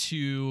give it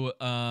to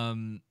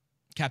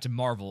Captain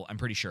Marvel, I'm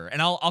pretty sure,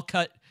 and I'll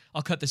cut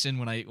this in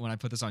when I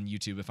put this on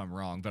YouTube if I'm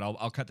wrong, but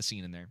I'll cut the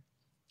scene in there.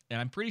 And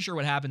I'm pretty sure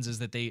what happens is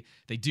that they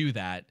do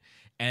that,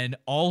 and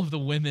all of the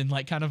women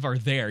like kind of are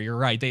there. You're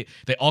right. They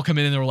all come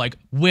in and they're like,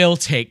 "We'll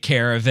take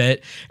care of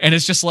it," and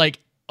it's just like,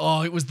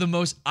 oh, it was the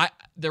most.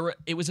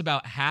 It was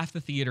about half the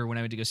theater when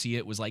I went to go see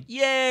it was like,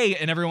 "Yay!"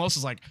 and everyone else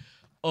was like,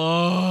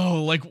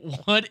 "Oh, like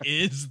what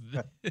is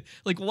this?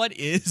 Like what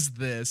is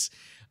this?"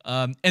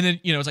 And then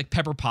it's like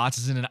Pepper Potts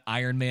is in an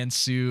Iron Man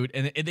suit,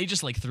 and they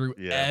just like threw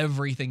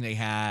everything they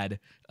had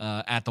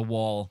at the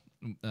wall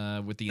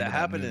with the end of that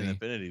happened movie. in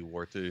Infinity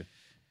War too.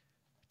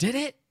 Did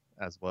it?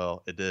 As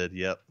well, it did.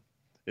 Yep,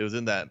 it was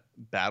in that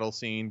battle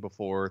scene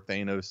before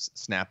Thanos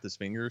snapped his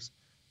fingers,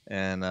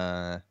 and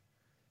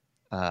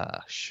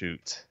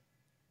shoot,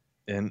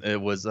 and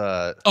it was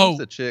who's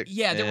the chick?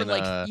 Yeah, they were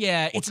like,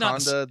 Wakanda, it's not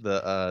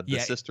the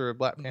sister of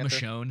Black Panther,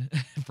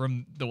 Michonne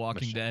from The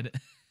Walking Dead.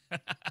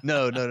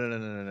 No.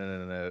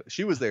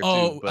 She was there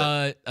too.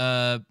 But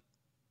I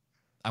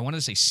wanted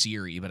to say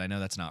Siri, but I know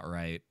that's not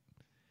right.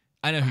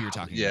 I know who you're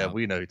talking about. Yeah,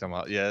 we know who you're talking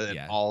about. Yeah,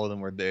 and all of them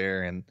were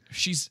there, and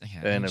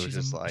it was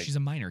just like she's a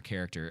minor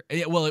character.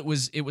 Yeah, well, it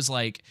was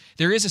like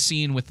there is a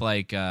scene with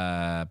like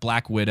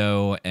Black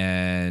Widow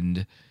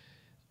and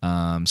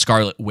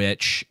Scarlet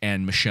Witch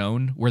and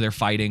Michonne where they're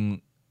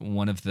fighting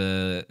one of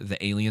the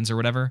aliens or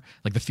whatever,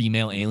 like the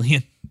female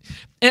alien.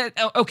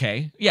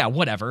 Okay, yeah,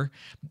 whatever.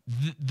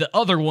 The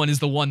other one is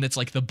the one that's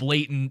like the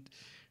blatant,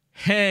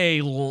 hey,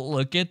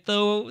 look at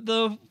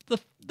the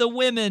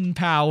women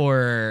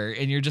power,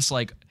 and you're just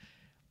like,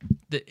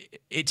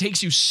 it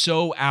takes you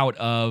so out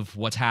of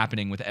what's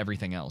happening with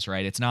everything else,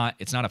 right? It's not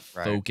a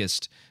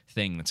focused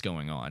thing that's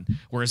going on.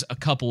 Whereas a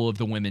couple of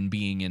the women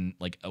being in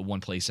like one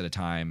place at a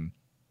time,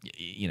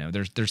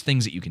 there's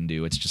things that you can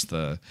do. It's just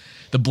the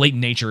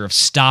blatant nature of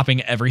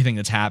stopping everything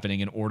that's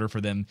happening in order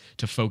for them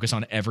to focus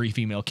on every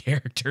female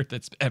character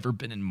that's ever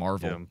been in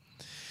Marvel.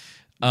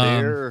 Yeah.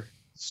 Their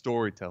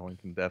storytelling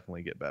can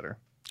definitely get better.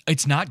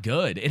 It's not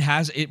good.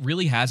 It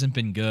really hasn't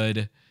been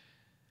good.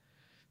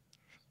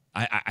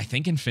 I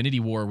think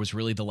Infinity War was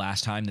really the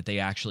last time that they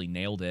actually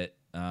nailed it.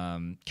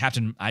 I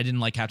didn't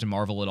like Captain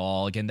Marvel at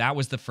all. Again, that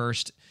was the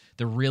first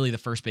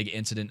big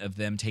incident of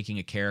them taking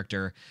a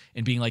character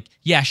and being like,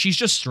 yeah, she's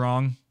just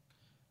strong.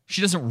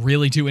 She doesn't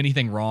really do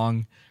anything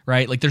wrong,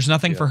 right? Like there's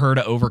nothing for her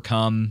to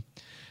overcome.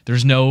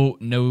 There's no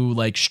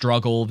like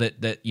struggle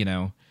that.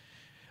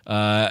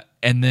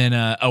 And then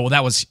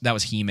that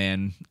was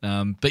He-Man.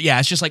 But yeah,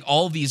 it's just like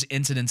all these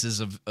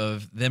incidences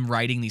of them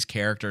writing these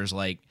characters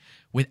like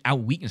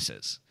without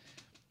weaknesses.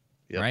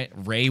 Yep. Right,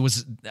 Ray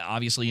was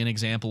obviously an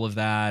example of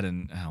that,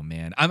 and oh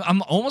man,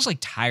 I'm almost like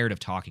tired of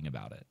talking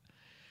about it,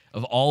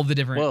 of all the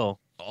different,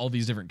 all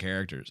these different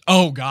characters.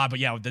 Oh god, but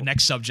yeah, the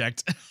next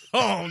subject.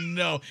 Oh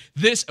no,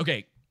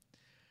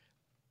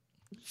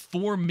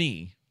 for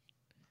me,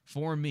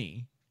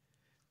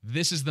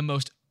 this is the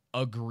most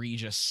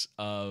egregious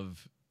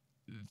of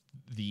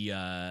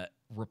the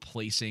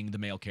replacing the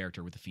male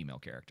character with the female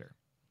character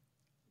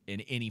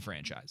in any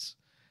franchise.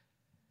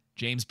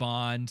 James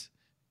Bond.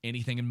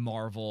 Anything in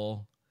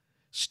Marvel,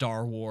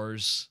 Star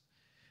Wars.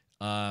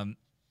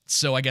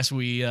 So I guess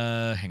we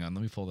hang on,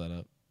 let me pull that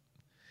up.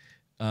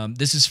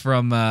 This is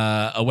from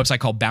a website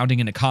called Bounding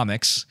Into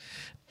Comics.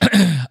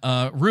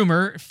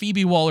 Rumor,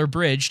 Phoebe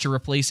Waller-Bridge to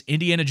replace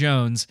Indiana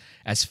Jones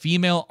as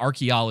female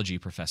archaeology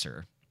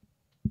professor.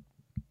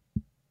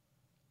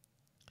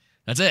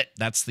 That's it.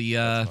 That's the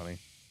That's funny.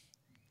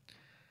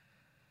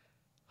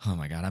 Oh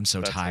my god, I'm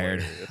so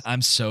tired. Hilarious.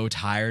 I'm so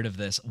tired of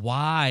this.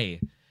 Why?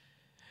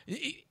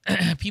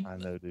 People, I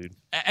know, dude.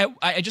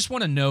 I just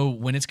want to know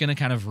when it's going to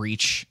kind of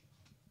reach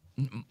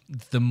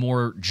the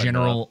more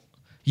general,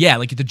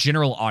 like the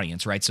general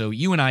audience, right? So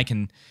you and I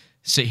can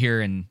sit here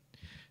and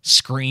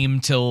scream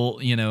till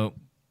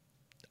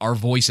our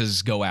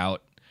voices go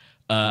out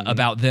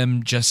about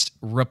them just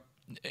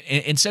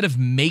instead of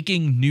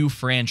making new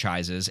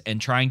franchises and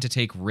trying to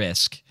take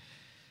risk,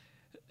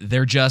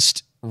 they're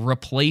just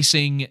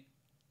replacing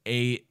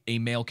a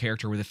male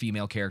character with a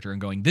female character and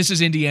going, this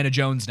is Indiana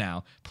Jones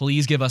now.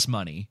 Please give us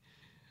money.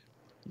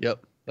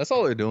 Yep. That's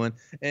all they're doing.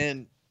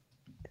 And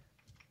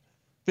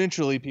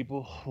eventually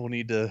people will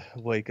need to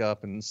wake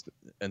up and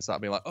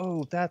stop being like,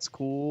 oh, that's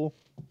cool.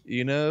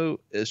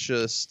 It's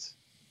just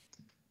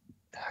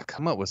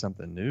come up with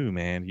something new,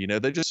 man.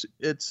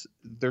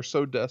 They're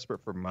so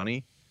desperate for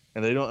money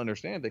and they don't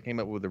understand they came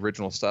up with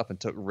original stuff and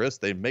took risks.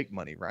 They make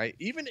money, right?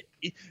 Even,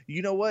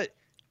 you know what?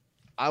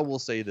 I will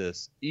say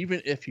this,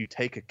 even if you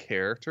take a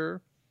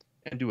character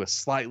and do a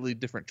slightly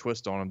different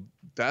twist on him,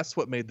 that's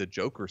what made the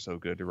Joker so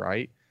good,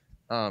 right?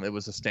 It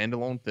was a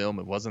standalone film.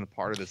 It wasn't a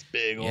part of this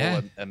big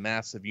old a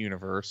massive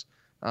universe,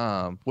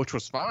 which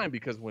was fine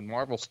because when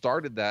Marvel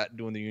started that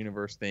doing the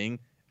universe thing,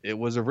 it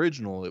was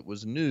original. It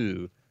was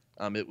new.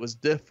 It was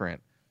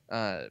different.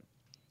 But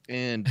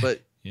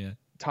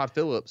Todd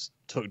Phillips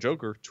took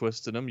Joker,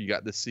 twisted him. You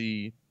got to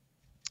see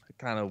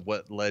kind of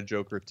what led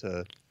Joker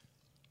to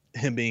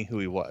him being who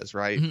he was,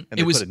 right? Mm-hmm. And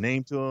they put a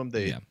name to him.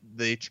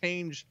 They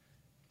changed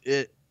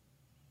it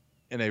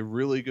in a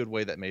really good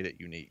way that made it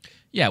unique.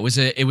 Yeah,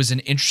 it was an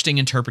interesting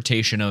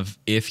interpretation of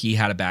if he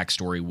had a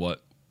backstory,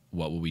 what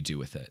will we do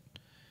with it?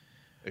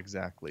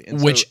 Exactly.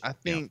 And Which so I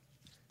think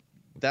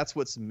that's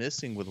what's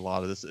missing with a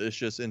lot of this. It's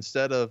just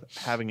instead of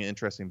having an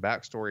interesting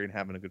backstory and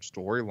having a good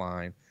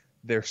storyline,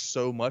 there's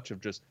so much of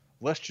just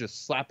let's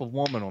just slap a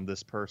woman on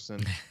this person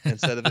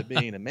instead of it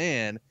being a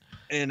man,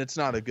 and it's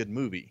not a good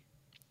movie.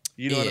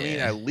 You know what I mean?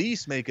 At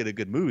least make it a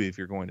good movie if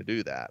you're going to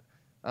do that.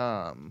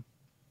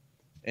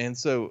 And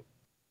so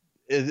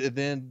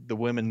then the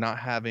women not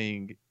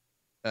having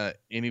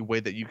any way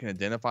that you can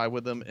identify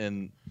with them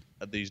in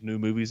these new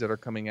movies that are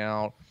coming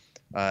out,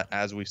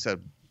 as we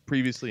said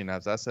previously, and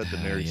as I said, the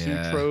Mary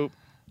Sue trope.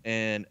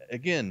 And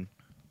again,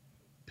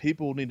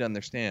 people need to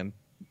understand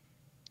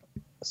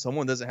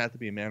someone doesn't have to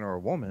be a man or a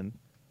woman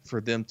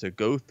for them to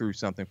go through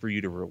something for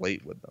you to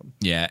relate with them.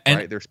 Yeah.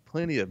 Right? There's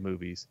plenty of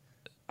movies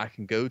I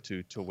can go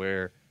to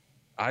where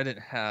I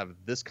didn't have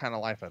this kind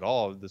of life at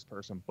all with this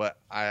person, but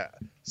I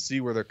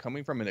see where they're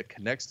coming from and it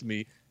connects to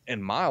me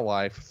in my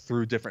life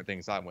through different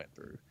things I went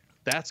through.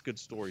 That's good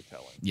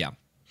storytelling. Yeah.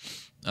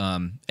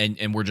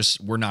 And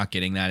we're not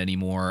getting that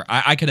anymore.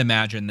 I could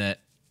imagine that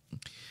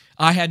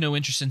I had no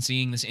interest in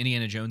seeing this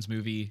Indiana Jones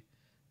movie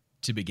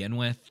to begin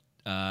with.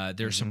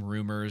 There's some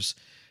rumors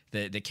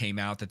that came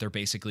out that they're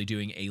basically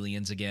doing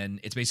aliens again.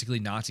 It's basically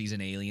Nazis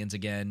and aliens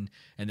again,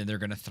 and then they're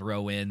going to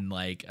throw in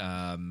like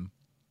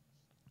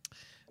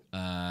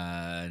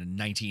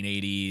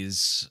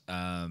 1980s.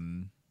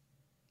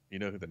 You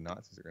know who the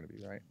Nazis are going to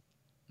be, right?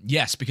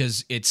 Yes,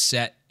 because it's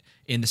set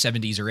in the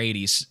 70s or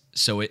 80s.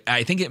 So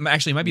I think it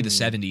actually might be the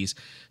 70s.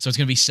 So it's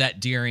going to be set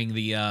during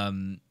the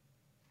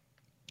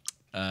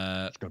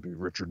it's going to be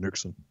Richard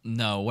Nixon.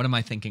 No, what am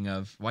I thinking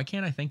of? Why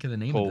can't I think of the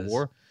name of this? Cold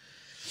War?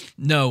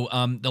 No,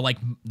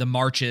 the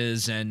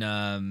marches and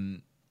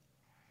it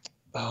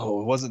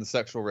wasn't the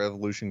sexual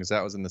revolution because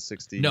that was in the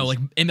 60s. No, like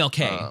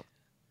MLK.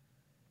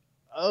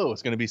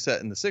 It's going to be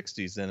set in the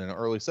 60s and in the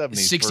early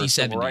 70s. 60s, 70s.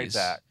 Civil Rights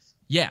Act.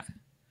 Yeah.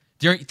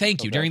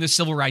 Thank you. During the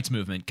Civil Rights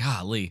Movement.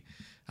 Golly.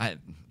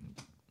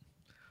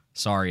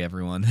 Sorry,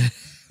 everyone.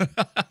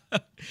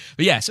 But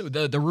yeah, so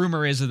the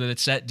rumor is that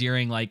it's set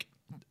during like,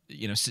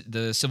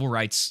 the Civil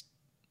Rights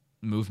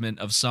Movement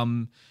of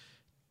some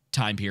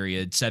time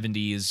period.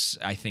 70s,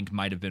 I think,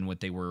 might have been what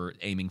they were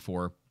aiming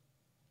for.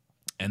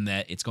 And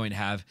that it's going to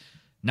have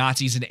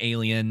Nazis and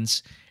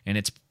aliens, and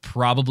it's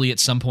probably at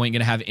some point going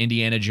to have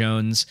Indiana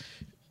Jones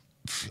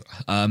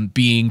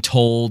being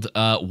told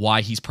why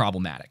he's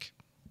problematic.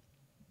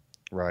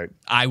 Right.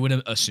 I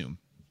would assume.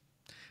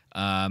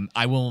 I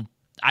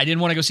didn't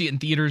want to go see it in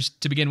theaters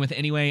to begin with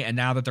anyway, and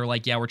now that they're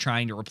like, yeah, we're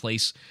trying to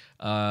replace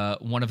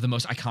one of the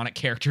most iconic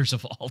characters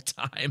of all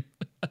time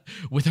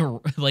with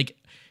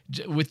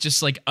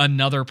just like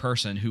another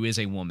person who is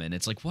a woman.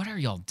 It's like, what are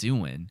y'all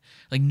doing?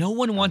 Like, no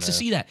one wants to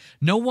see that.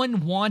 No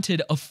one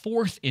wanted a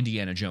fourth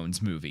Indiana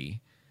Jones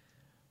movie,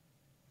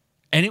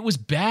 and it was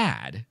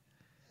bad.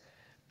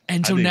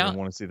 And so I didn't now even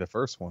want to see the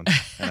first one,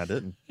 and I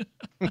didn't.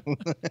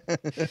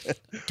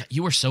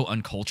 You are so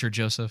uncultured,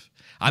 Joseph.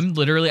 I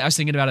was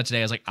thinking about it today.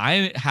 I was like,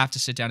 I have to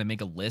sit down and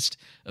make a list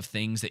of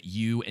things that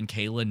you and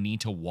Kayla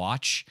need to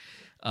watch.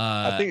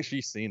 I think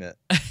she's seen it.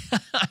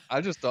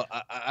 I just thought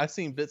I've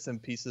seen bits and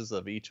pieces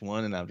of each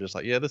one, and I'm just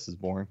like, yeah, this is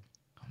boring.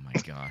 Oh my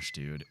gosh,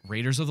 dude!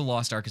 Raiders of the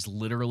Lost Ark is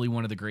literally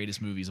one of the greatest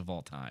movies of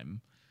all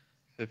time.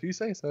 If you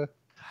say so.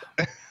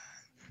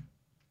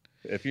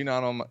 If you're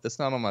not on it's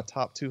not on my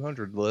top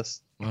 200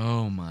 list.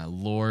 Oh my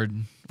lord!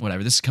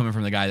 Whatever. This is coming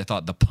from the guy that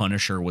thought The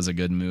Punisher was a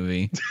good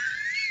movie.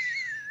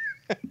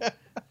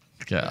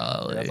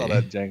 Golly. I saw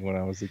that jank when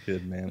I was a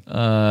kid, man.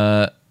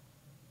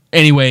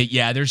 Anyway,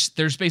 yeah,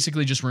 there's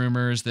basically just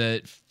rumors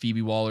that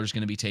Phoebe Waller's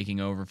going to be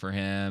taking over for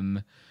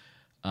him.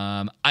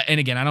 And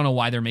again, I don't know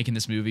why they're making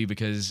this movie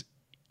because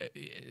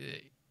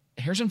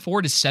Harrison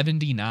Ford is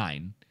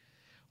 79.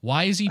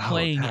 Why is he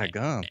playing?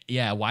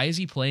 Yeah, why is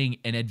he playing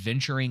an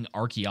adventuring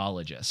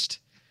archaeologist?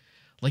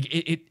 Like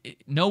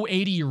no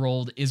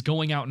 80-year-old is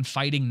going out and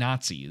fighting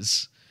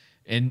Nazis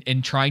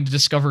and trying to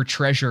discover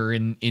treasure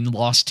in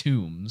lost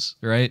tombs,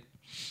 right?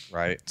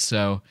 Right.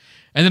 So,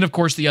 and then of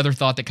course the other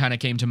thought that kind of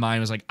came to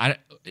mind was like,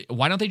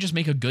 why don't they just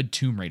make a good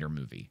Tomb Raider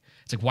movie?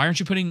 It's like, why aren't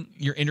you putting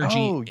your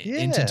energy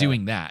into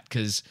doing that?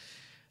 Because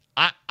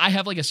I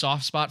have like a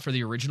soft spot for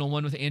the original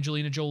one with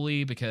Angelina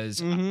Jolie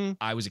because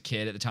I was a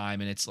kid at the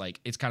time, and it's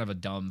kind of a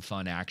dumb,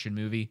 fun action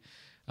movie.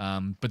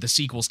 But the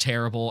sequel's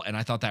terrible, and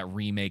I thought that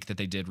remake that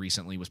they did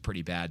recently was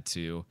pretty bad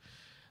too.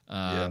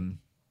 So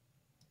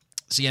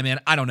yeah, man,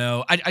 I don't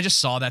know. I just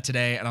saw that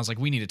today, and I was like,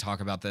 we need to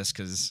talk about this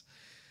because,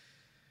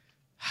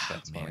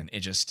 man,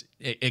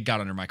 it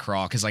got under my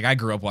craw because like I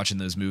grew up watching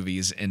those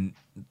movies, and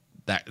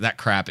that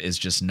crap is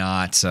just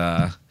not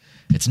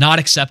it's not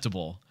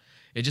acceptable.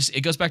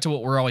 It goes back to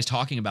what we're always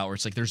talking about, where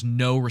it's like there's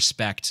no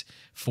respect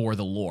for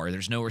the lore.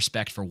 There's no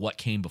respect for what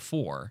came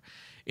before.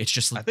 It's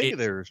just I think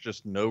there's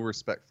just no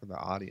respect for the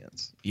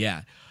audience.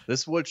 Yeah.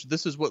 This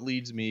is what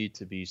leads me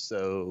to be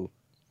so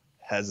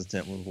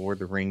hesitant with Lord of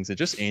the Rings and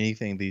just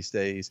anything these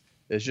days.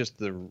 It's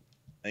just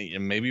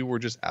maybe we're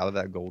just out of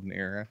that golden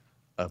era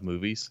of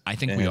movies. I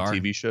think and we are.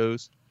 TV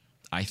shows.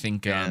 I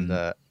think, And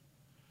I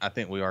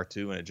think we are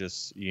too. And it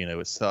just,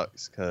 it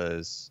sucks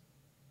because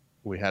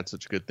we had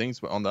such good things.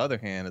 But on the other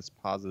hand, it's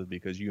positive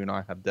because you and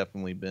I have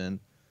definitely been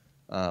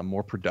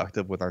more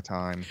productive with our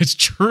time. it's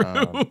true.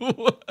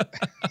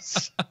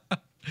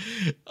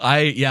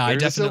 I There's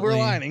definitely. a silver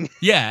lining.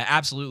 Yeah,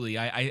 absolutely.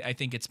 I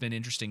think it's been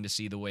interesting to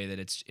see the way that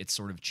it's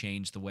sort of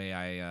changed the way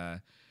I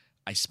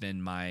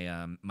spend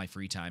my my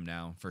free time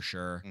now, for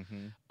sure.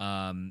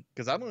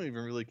 Because I don't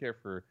even really care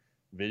for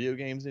video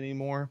games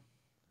anymore.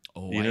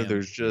 Oh,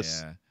 there's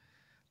just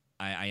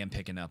I am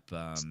picking up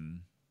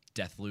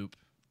Deathloop.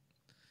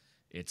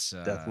 It's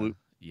Deathloop.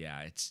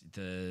 Yeah, it's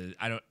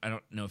I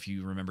don't know if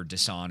you remember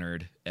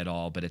Dishonored at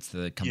all, but it's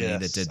the company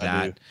that Yes, did I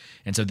that. do.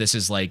 And so this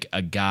is like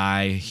a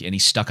guy, and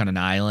he's stuck on an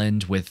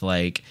island with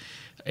like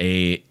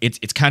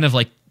it's kind of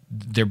like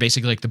they're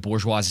basically like the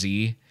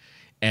bourgeoisie.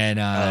 And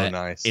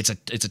nice. it's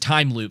a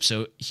time loop,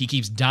 so he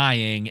keeps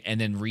dying and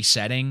then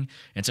resetting,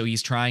 and so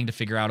he's trying to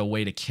figure out a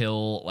way to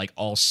kill like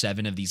all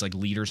 7 of these like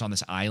leaders on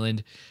this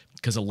island,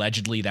 because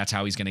allegedly that's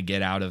how he's going to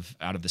get out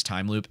of this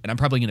time loop. And I'm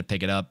probably going to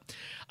pick it up.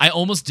 I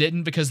almost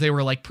didn't, because they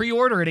were like,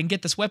 pre-order it and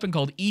get this weapon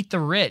called Eat the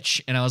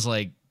Rich, and I was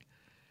like,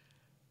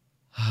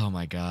 oh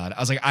my god, I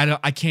was like,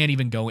 I can't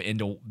even go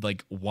into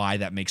like why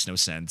that makes no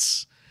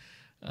sense.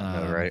 I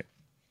know, right?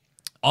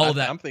 All of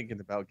that. I'm thinking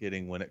about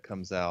getting, when it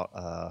comes out,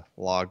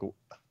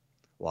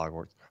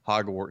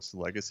 Hogwarts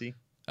Legacy.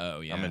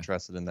 Oh yeah, I'm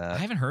interested in that. I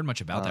haven't heard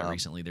much about that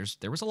recently.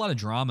 There was a lot of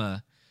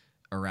drama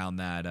around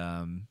that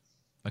a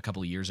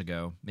couple of years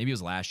ago. Maybe it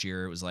was last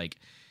year. It was like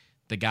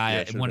the guy,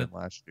 last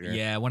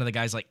year. one of the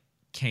guys like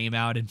came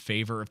out in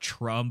favor of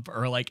Trump,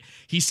 or like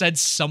he said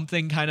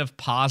something kind of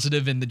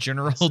positive in the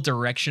general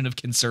direction of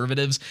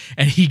conservatives,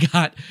 and he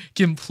got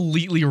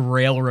completely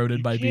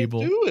railroaded by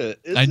people. Do it.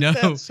 I know,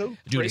 that so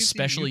dude.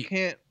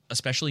 crazy?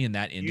 Especially in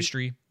that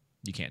industry,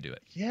 you can't do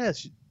it.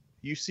 Yes,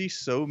 you see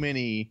so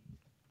many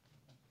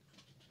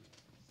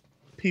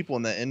people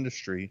in that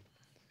industry,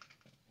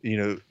 in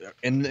the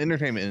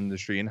entertainment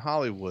industry, in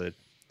Hollywood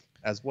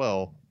as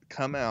well,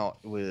 come out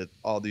with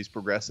all these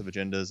progressive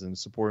agendas and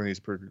supporting these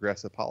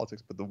progressive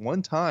politics. But the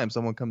one time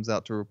someone comes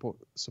out to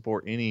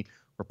support any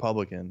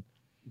Republican,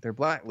 they're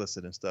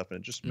blacklisted and stuff, and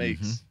it just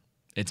makes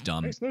it's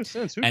dumb. Makes no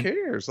sense. Who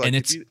cares? Like, and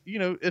it's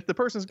if the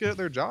person's good at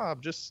their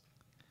job, just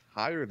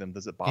hire them.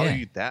 Does it bother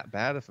you that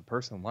bad if a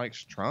person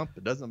likes Trump?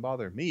 It doesn't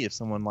bother me if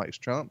someone likes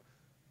Trump.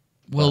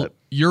 Well,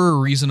 you're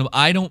reasonable.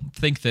 I don't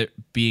think that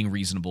being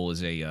reasonable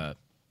is a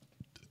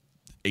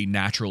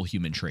natural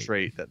human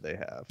trait that they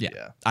have.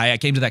 Yeah. I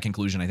came to that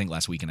conclusion, I think,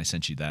 last week, and I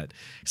sent you that.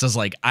 So I was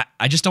like,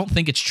 I just don't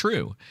think it's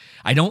true.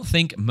 I don't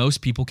think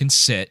most people can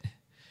sit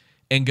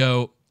and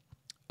go,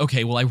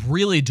 okay, well, I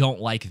really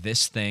don't like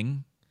this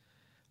thing,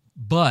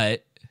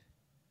 but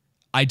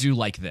I do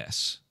like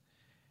this.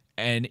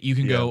 And you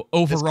can go,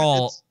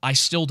 overall, I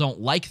still don't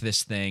like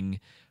this thing,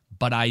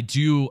 but I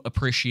do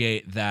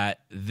appreciate that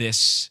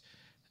this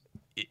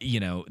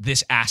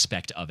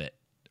aspect of it,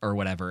 or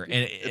whatever. And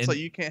it's like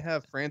you can't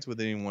have friends with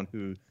anyone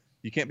who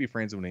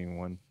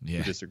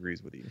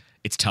disagrees with you.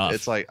 It's tough.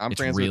 It's like I'm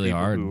friends with people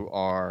who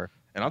are,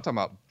 and I'm talking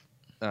about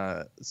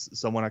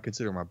someone I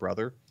consider my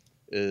brother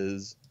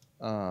is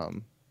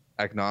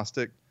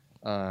agnostic.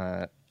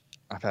 I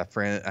have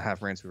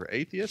friends who are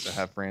atheists. I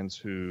have friends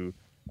who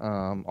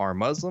are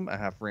Muslim. I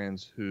have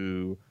friends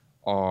who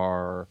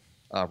are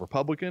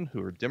Republican,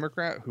 who are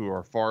Democrat, who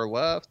are far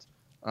left.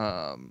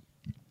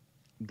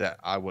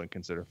 That I wouldn't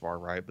consider far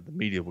right, but the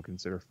media would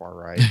consider far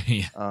right.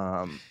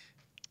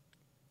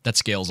 That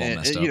scale's all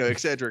messed up. Et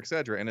cetera, et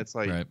cetera. And it's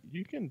like,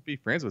 you can be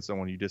friends with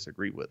someone you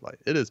disagree with. Like,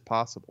 it is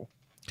possible.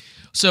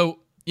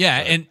 So,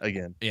 yeah. But and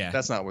again,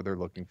 that's not what they're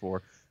looking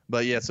for.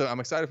 But yeah, so I'm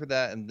excited for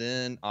that. And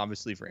then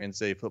obviously for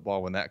NCAA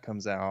football when that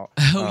comes out.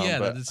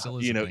 That is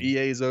still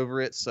EA's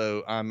over it.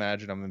 So I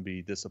imagine I'm going to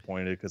be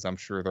disappointed because I'm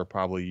sure they'll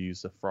probably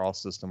use the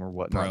frost system or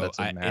whatnot. Bro,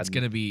 it's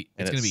going to be,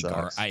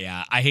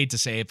 I hate to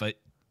say it, but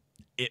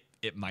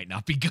it might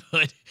not be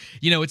good.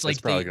 It's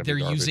like they're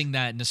using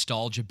that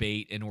nostalgia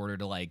bait in order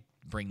to like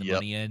bring the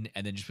money in,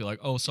 and then just be like,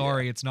 oh,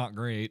 sorry, it's not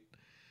great.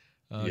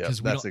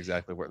 That's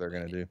exactly what they're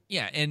going to do.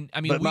 Yeah, and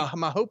I mean, but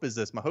my hope is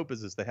this.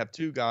 They have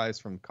 2 guys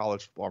from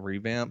College Football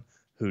Revamp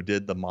who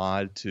did the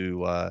mod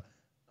to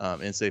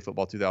NCAA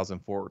Football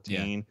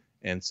 2014,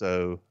 and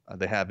so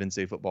they have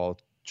NCAA Football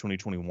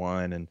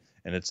 2021, and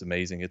it's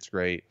amazing. It's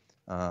great,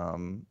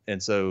 and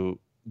so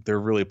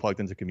they're really plugged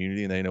into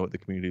community, and they know what the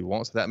community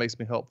wants. So that makes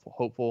me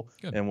hopeful.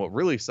 Good. And what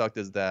really sucked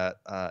is that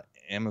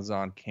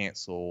Amazon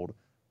canceled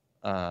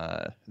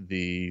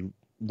the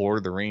Lord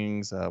of the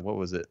Rings. What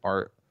was it?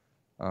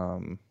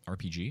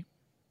 RPG,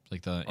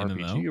 like the RPG,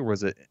 MMO, or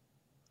was it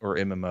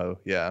MMO?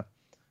 Yeah.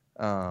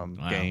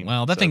 Game.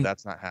 Well,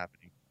 that's not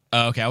happening.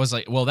 Okay, I was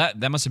like, well,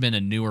 that must have been a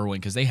newer one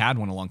because they had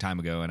one a long time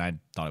ago, and I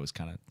thought it was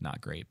kind of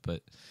not great.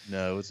 But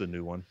no, it's a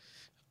new one.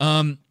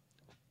 And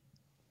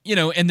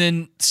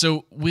then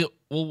so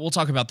we'll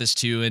talk about this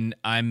too, and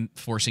I'm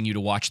forcing you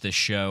to watch this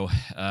show,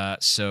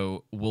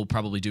 so we'll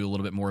probably do a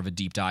little bit more of a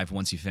deep dive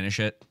once you finish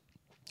it.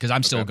 because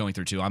I'm still Okay. going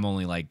through too. I'm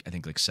only I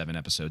think 7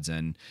 episodes in,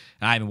 and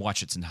I haven't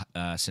watched it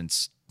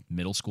since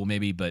middle school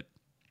maybe. But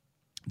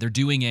they're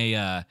doing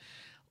a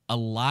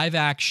live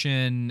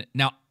action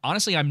now.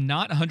 Honestly, I'm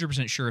not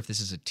 100% sure if this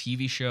is a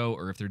TV show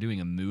or if they're doing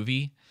a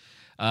movie.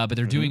 But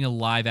they're doing a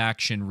live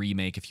action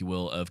remake, if you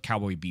will, of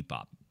Cowboy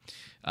Bebop,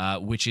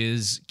 which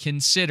is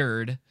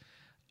considered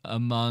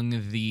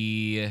among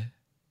the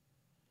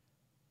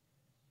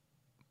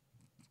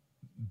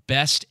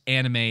best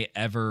anime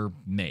ever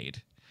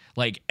made.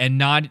 And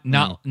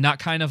not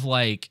kind of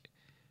like,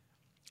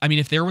 I mean,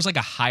 if there was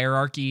a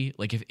hierarchy,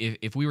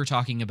 if we were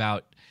talking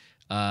about,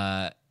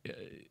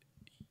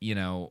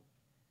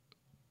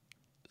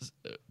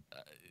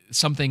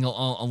 something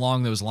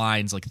along those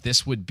lines,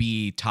 this would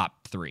be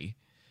top 3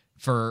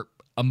 for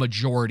a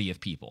majority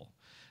of people.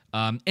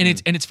 And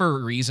it's for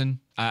a reason.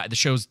 The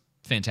show's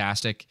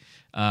fantastic.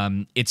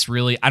 It's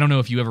really, I don't know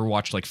if you ever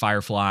watched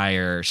Firefly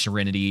or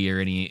Serenity or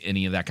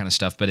any of that kind of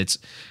stuff, but it's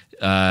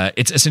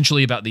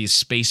essentially about these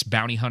space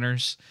bounty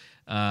hunters.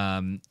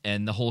 And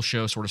the whole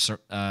show sort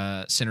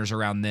of centers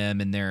around them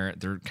and their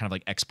kind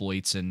of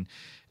exploits and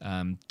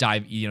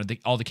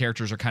all the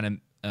characters are kind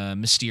of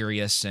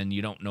mysterious, and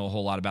you don't know a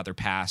whole lot about their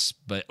past,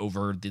 but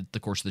over the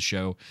course of the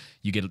show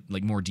you get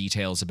more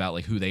details about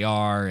who they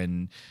are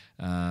and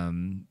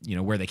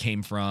where they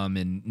came from,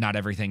 and not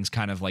everything's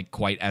kind of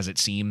quite as it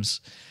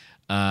seems.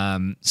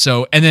 And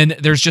then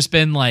there's just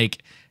been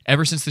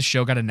ever since the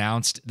show got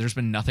announced, there's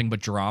been nothing but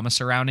drama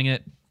surrounding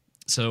it.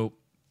 So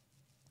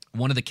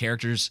one of the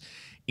characters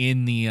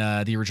in the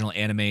original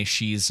anime,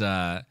 she's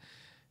her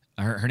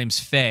name's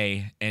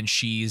Faye, and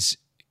she's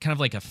kind of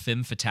like a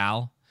femme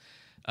fatale.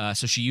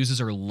 So she uses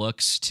her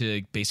looks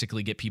to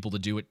basically get people to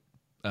do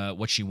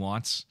what she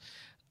wants.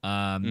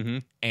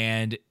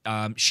 And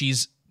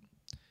she's,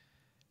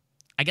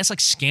 I guess,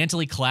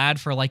 scantily clad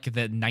for the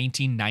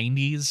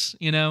 1990s,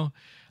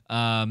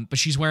 but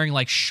she's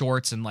wearing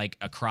shorts and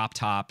a crop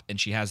top, and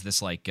she has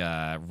this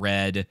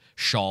red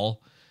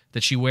shawl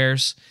that she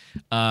wears.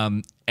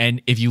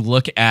 And if you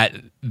look at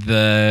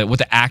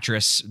the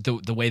actress,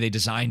 the way they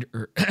designed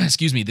her,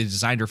 excuse me, they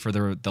designed her for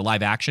the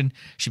live action,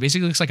 she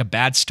basically looks like a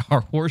bad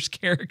Star Wars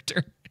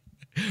character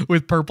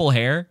with purple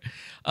hair.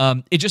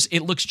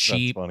 It looks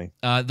cheap. That's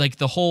funny.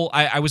 The whole,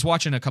 I was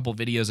watching a couple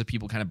videos of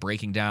people kind of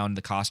breaking down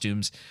the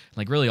costumes.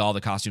 Really all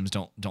the costumes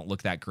don't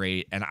look that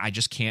great, and I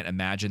just can't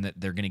imagine that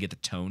they're going to get the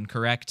tone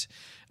correct.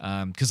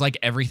 Because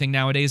everything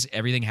nowadays,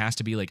 everything has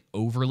to be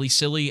overly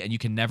silly, and you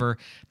can never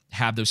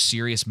have those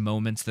serious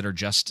moments that are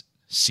just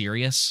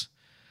serious.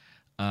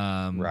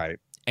 Right.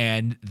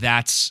 And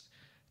that's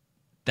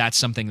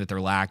something that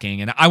they're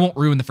lacking. And I won't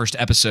ruin the first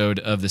episode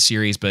of the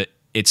series, but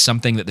it's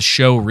something that the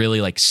show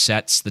really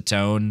sets the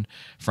tone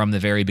from the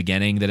very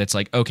beginning, that it's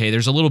okay,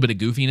 there's a little bit of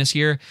goofiness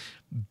here,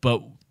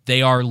 but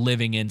they are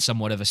living in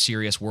somewhat of a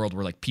serious world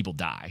where people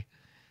die.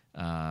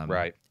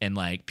 Right. And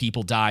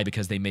people die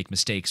because they make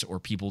mistakes, or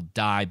people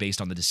die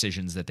based on the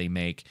decisions that they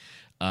make.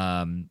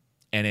 And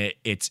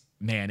it's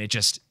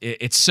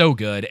so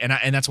good.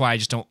 And that's why I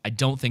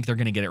don't think they're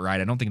going to get it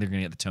right. I don't think they're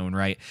going to get the tone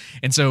right.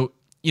 And so,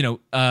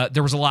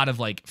 there was a lot of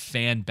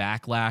fan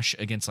backlash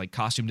against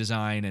costume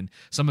design, and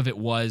some of it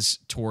was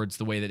towards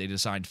the way that they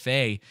designed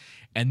Faye.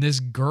 And this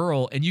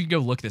girl, and you can go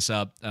look this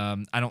up.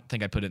 I don't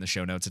think I put it in the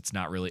show notes. It's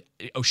not really.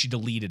 Oh, she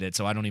deleted it,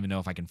 so I don't even know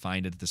if I can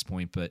find it at this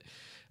point. But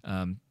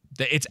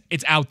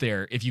it's out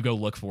there if you go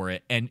look for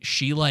it. And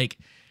she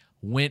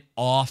went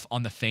off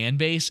on the fan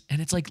base,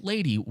 and it's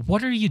lady,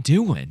 what are you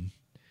doing?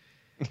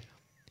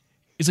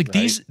 It's Right.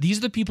 these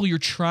are the people you're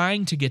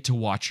trying to get to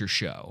watch your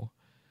show.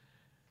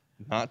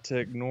 Not to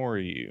ignore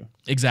you.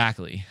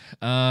 Exactly.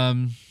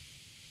 So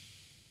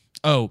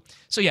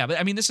yeah, but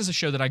I mean, this is a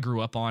show that I grew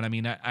up on. I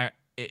mean,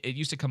 it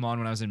used to come on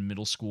when I was in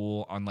middle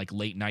school on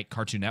late night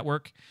Cartoon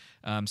Network.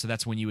 So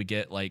that's when you would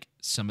get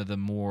some of the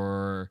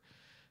more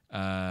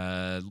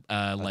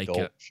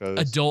Adult shows.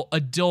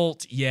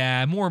 adult,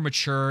 yeah, more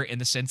mature in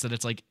the sense that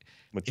it's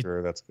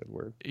Mature, that's a good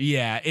word.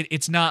 yeah,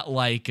 it's not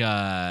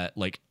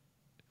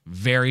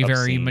very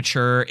Obscene.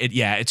 mature.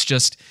 It's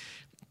just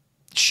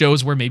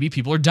shows where maybe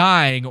people are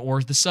dying,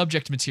 or the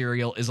subject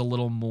material is a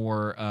little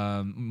more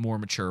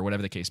mature,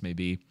 whatever the case may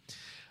be.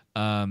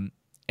 And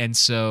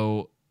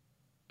so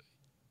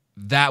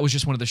that was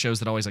just one of the shows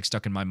that always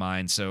stuck in my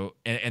mind. So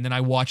and then I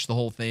watched the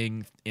whole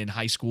thing in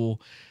high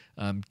school,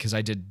 because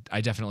I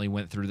definitely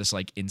went through this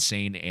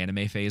insane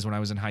anime phase when I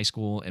was in high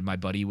school, and my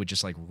buddy would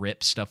just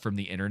rip stuff from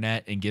the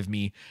internet and give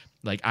me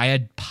I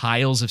had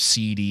piles of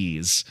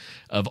CDs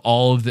of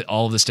all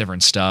of this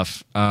different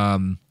stuff.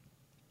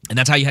 And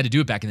that's how you had to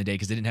do it back in the day,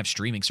 because they didn't have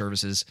streaming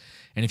services.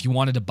 And if you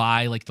wanted to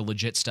buy the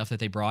legit stuff that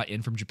they brought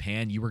in from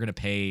Japan, you were going to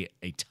pay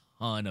a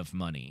ton of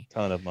money.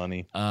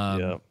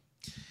 Yeah.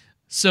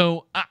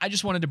 So I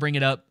just wanted to bring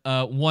it up.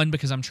 One,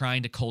 because I'm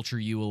trying to culture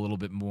you a little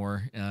bit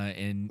more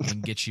and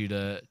get you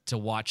to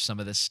watch some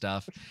of this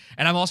stuff.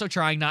 And I'm also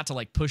trying not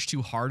to push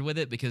too hard with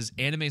it, because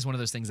anime is one of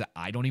those things that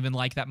I don't even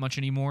like that much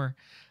anymore.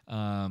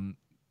 There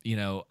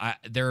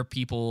are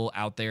people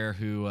out there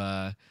who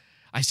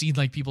I see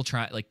people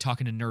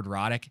talking to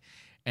Nerdrotic,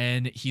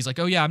 And he's like,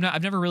 "Oh yeah,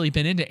 I've never really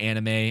been into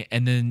anime."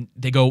 And then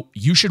they go,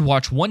 "You should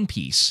watch One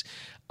Piece."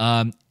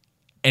 And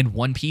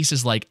One Piece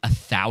is like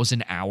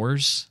 1,000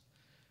 hours.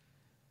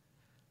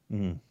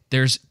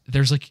 There's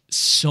like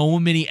so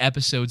many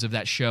episodes of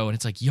that show, and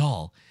it's like,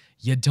 y'all,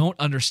 you don't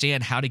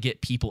understand how to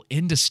get people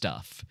into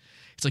stuff.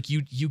 It's like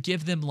you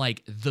give them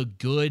like the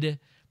good,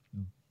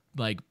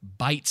 like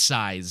bite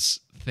size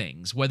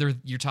things, whether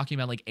you're talking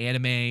about like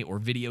anime or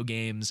video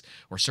games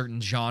or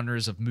certain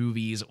genres of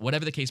movies,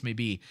 whatever the case may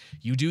be.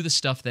 You do the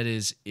stuff that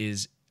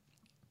is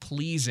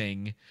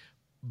pleasing,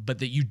 but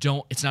that you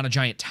don't. It's not a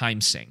giant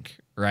time sink,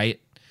 right?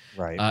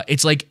 Right.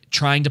 It's like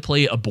trying to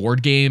play a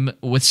board game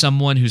with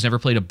someone who's never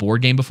played a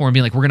board game before and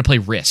being like, "We're going to play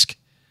Risk.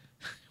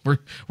 We're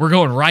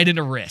going right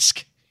into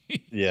Risk."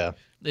 Yeah.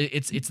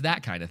 It's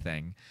that kind of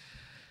thing.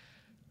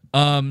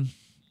 And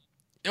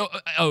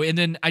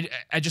then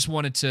I just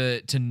wanted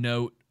to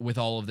note with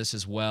all of this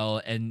as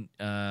well, and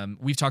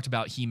we've talked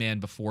about He-Man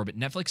before, but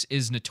Netflix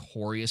is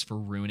notorious for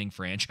ruining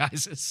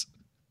franchises.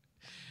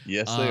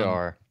 Yes, they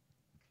are.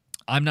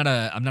 I'm not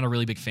a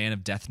really big fan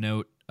of Death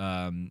Note.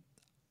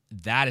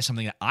 That is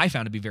something that I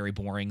found to be very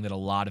boring that a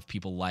lot of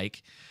people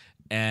like,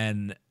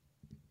 and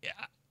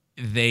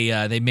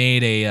they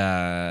made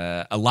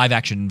a live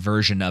action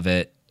version of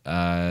it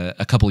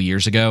a couple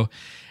years ago,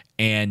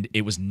 and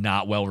it was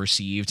not well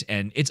received,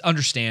 and it's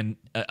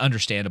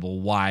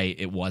understandable why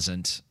it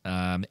wasn't.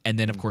 And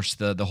then of course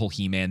the whole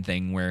He-Man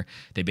thing where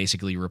they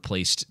basically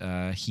replaced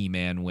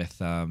He-Man with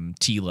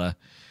Teela.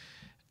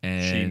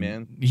 And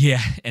She-Man.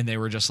 Yeah, and they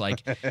were just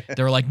like,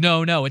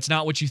 no, it's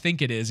not what you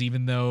think it is,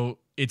 even though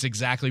it's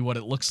exactly what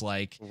it looks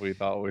like. We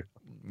thought we.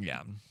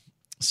 Yeah.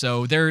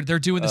 So they're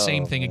doing the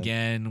same thing man.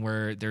 again,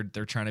 where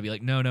they're trying to be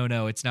like,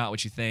 no, it's not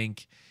what you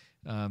think.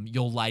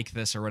 You'll like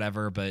this or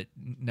whatever, but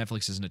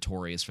Netflix is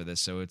notorious for this.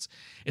 So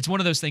it's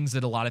one of those things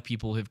that a lot of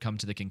people have come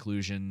to the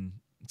conclusion.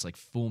 It's like,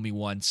 fool me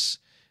once,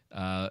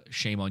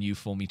 shame on you.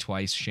 Fool me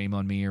twice, shame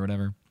on me, or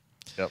whatever.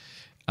 Yep.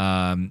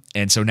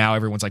 And so now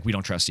everyone's like, we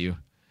don't trust you.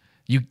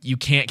 You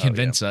can't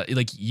convince us.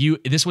 Like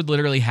this would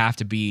literally have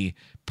to be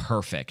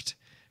perfect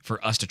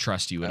for us to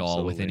trust you at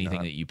all with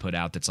anything that you put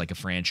out that's like a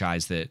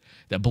franchise that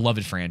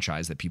beloved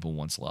franchise that people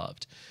once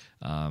loved.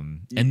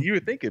 And you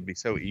would think it'd be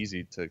so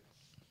easy to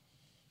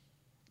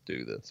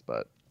do this,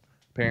 but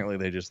apparently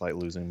they just like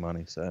losing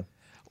money. So,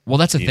 well,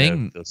 that's the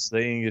thing. The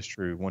saying is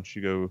true: once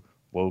you go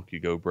woke,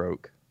 you go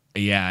broke.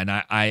 Yeah, and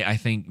I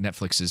think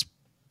Netflix is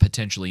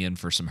potentially in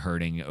for some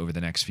hurting over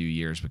the next few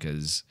years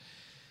because,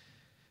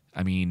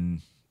 I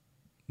mean,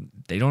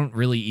 they don't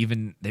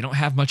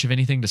have much of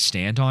anything to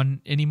stand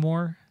on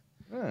anymore.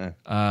 So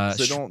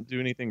they don't do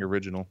anything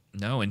original.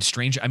 No, and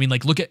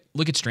look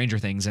at Stranger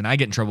Things, and I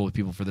get in trouble with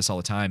people for this all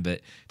the time,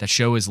 but that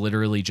show is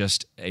literally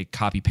just a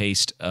copy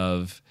paste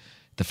of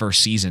the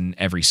first season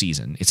every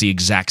season. It's the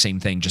exact same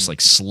thing, just like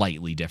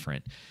slightly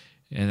different.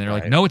 And they're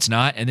like, no, it's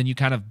not. And then you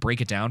kind of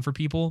break it down for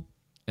people,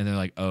 and they're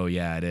like, oh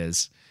yeah, it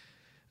is.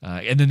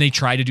 And then they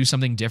try to do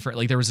something different.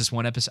 Like there was this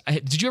one episode.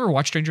 Did you ever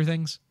watch Stranger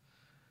Things?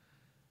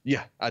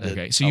 Yeah, I did.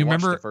 Okay, so you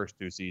watched remember the first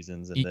 2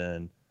 seasons, and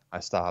then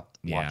I stopped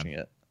watching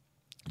it.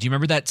 Do you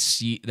remember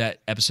that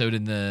episode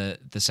in the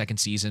second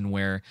season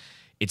where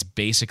it's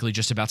basically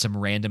just about some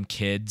random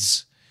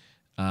kids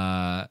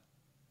that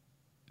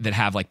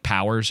have like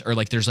powers, or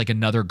like there's like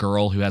another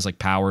girl who has like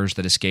powers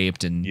that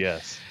escaped? And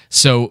yes.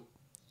 So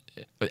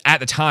at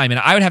the time, and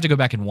I would have to go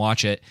back and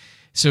watch it.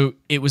 So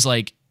it was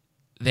like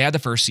they had the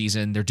first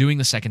season, they're doing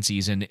the second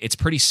season. It's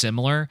pretty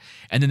similar,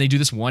 and then they do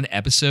this one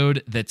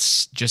episode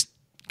that's just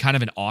kind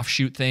of an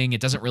offshoot thing.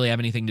 It doesn't really have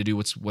anything to do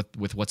with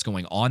what's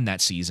going on that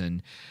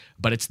season,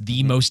 but it's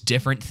the most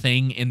different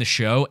thing in the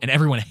show, and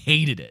everyone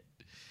hated it.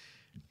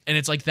 And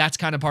it's like that's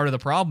kind of part of the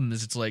problem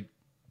is it's like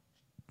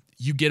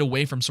you get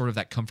away from sort of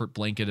that comfort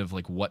blanket of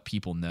like what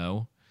people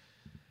know,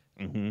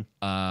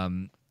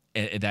 that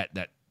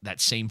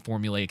same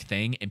formulaic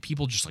thing, and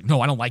people just like,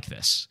 no, I don't like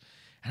this.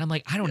 And I'm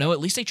like, I don't know. At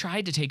least they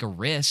tried to take a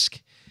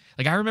risk.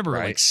 Like I remember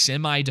like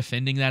semi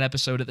defending that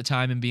episode at the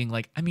time and being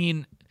like, I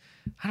mean,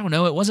 I don't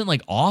know. It wasn't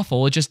like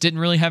awful. It just didn't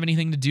really have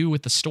anything to do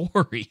with the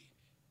story.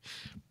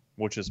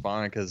 Which is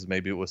fine because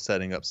maybe it was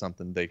setting up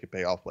something they could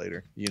pay off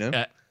later. You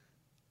know,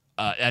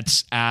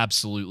 it's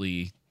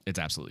absolutely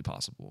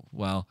possible.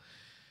 Well,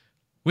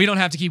 we don't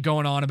have to keep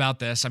going on about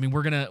this. I mean,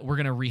 we're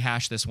gonna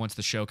rehash this once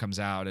the show comes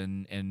out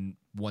and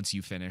once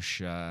you finish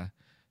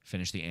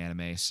the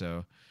anime.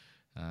 So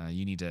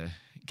you need to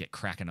get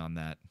cracking on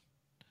that.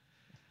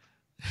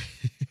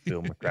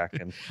 Bill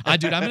McCracken.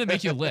 Dude, I'm gonna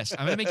make you a list.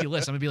 I'm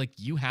gonna be like,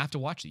 you have to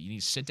watch it. You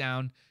need to sit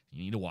down.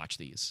 You need to watch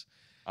these.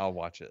 I'll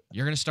watch it.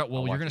 You're gonna start.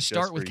 Well, you're gonna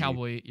start with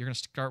Cowboy. You're gonna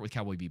start with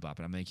Cowboy Bebop, and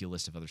I'm gonna make you a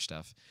list of other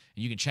stuff.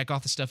 And you can check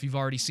off the stuff you've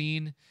already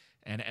seen,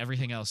 and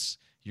everything else.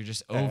 You're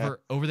just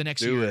over the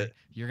next year.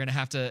 You're gonna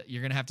have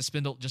to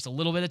spend just a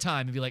little bit of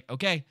time and be like,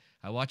 okay,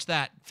 I watched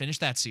that. Finish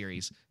that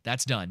series.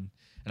 That's done.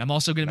 And I'm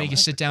also gonna make you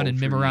sit down and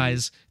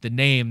memorize the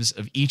names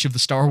of each of the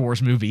Star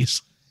Wars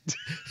movies.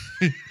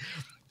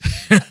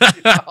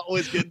 I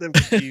always get them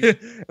confused,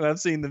 and I've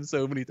seen them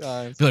so many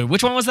times. Like,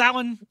 which one was that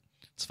one?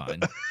 It's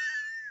fine.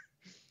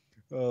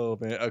 Oh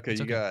man. Okay, It's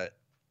you okay. got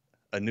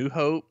A New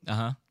Hope.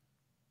 Uh-huh.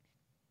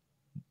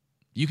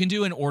 You can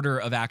do an order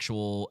of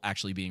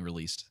actually being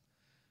released.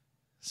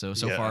 So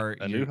Yeah, far,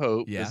 A New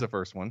Hope yeah. is the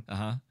first one.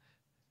 Uh-huh.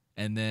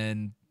 And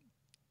then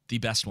the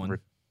best one.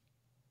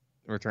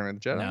 Return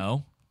of the Jedi.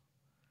 No,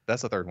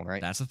 That's the third one,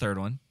 right? that's the third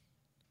one.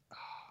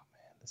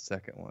 The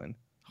second one.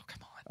 Oh, come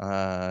on.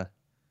 Uh,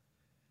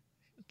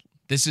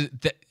 This is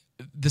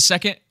the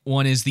second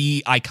one is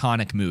the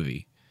iconic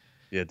movie.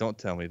 yeah. Don't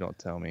tell me. Don't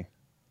tell me.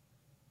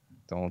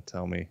 Don't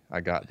tell me. I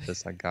got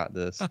this. I got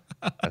this.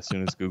 As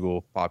soon as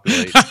Google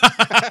populates,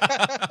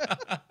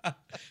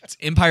 It's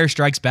Empire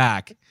Strikes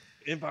Back.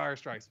 Empire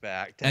Strikes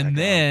Back, And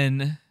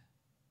then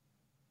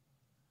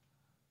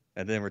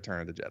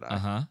Return of the Jedi,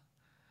 uh-huh.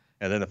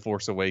 and then The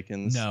Force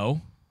Awakens.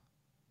 No.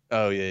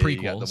 Oh yeah, you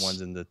got the Prequels.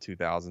 ones in the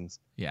 2000s.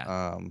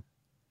 Yeah.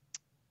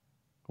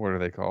 What are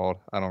they called?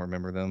 I don't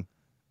remember them.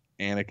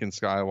 Anakin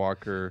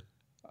Skywalker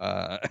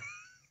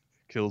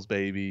kills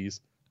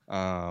babies.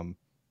 Purple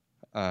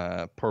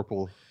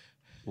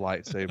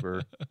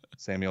lightsaber.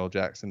 Samuel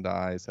Jackson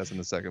dies. That's in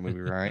the second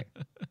movie, right?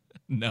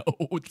 No,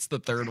 it's the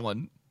third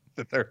one.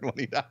 The third one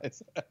he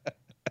dies.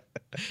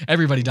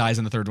 Everybody dies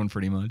in the third one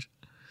pretty much.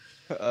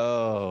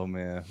 Oh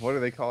man, what are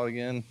they called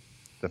again?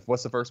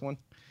 What's the first one?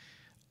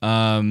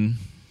 You're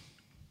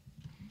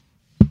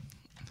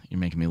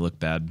making me look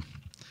bad.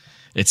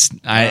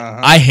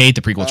 I hate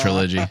the prequel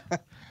trilogy.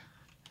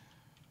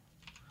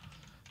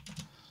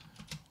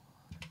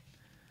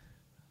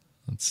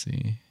 Let's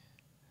see.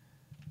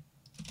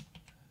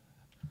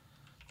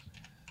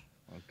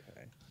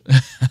 Okay.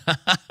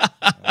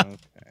 Okay.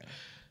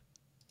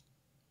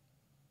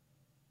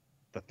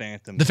 The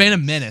Phantom. The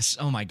Phantom Menace.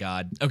 Oh my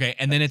god. Okay,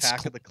 and then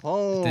Attack of the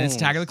Clones. then it's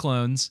Attack of the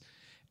Clones,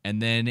 and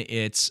then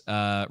it's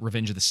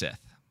Revenge of the Sith.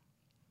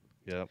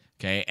 Yep.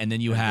 Okay, and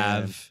then you And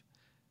have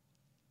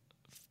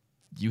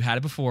you had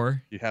it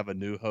before. You have A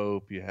New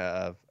Hope. You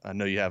have. I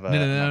know you have.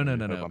 No.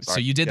 Not A New Hope, I'm So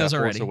sorry. you did those have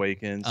already. Force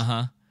Awakens.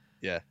 Uh-huh.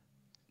 Yeah.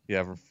 You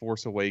have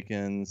Force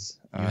Awakens.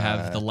 You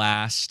have The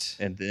Last.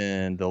 And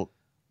then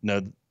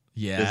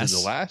Yes. This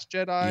is The Last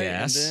Jedi.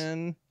 Yes. And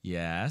then.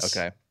 Yes.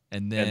 Okay.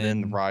 And And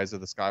then then Rise of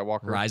the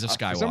Skywalker. Rise of For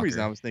some reason,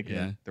 Skywalker. I was thinking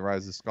Yeah. The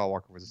Rise of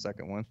Skywalker was the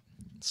second one.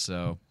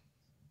 so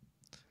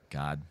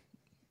God.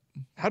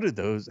 How does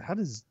those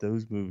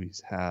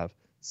movies have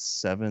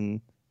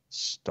 7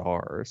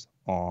 stars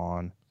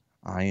on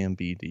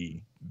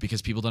IMDb?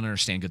 Because people don't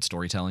understand good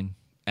storytelling.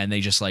 And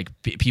they just like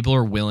people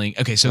are willing.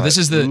 Okay, so this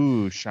is the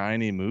ooh,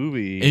 shiny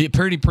movie.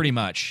 pretty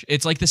much.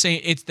 It's like the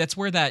same. That's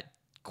where that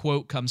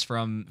quote comes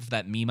from.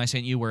 That meme I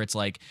sent you, where it's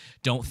like,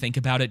 "Don't think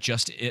about it,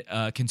 just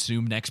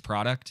consume next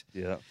product."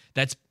 Yeah.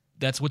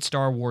 That's what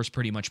Star Wars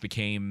pretty much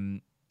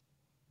became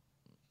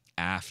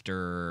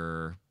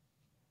after.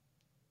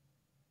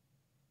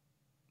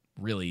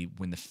 Really,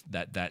 when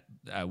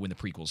when the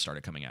prequels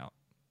started coming out.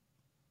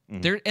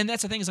 Mhm. And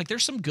that's the thing is like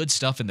there's some good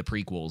stuff in the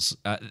prequels.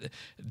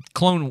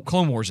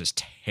 Clone Wars is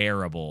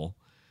terrible.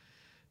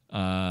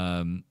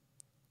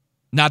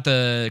 Not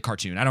the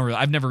cartoon.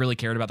 I've never really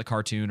cared about the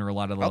cartoon or a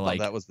lot of the I thought like.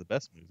 that was the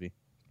best movie.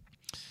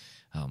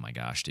 Oh my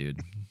gosh, dude!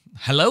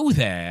 Hello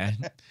there.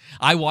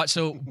 I watched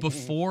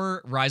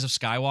before Rise of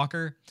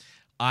Skywalker.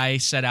 I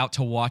set out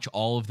to watch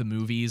all of the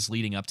movies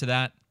leading up to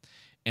that,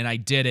 and I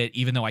did it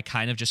even though I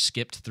kind of just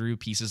skipped through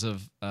pieces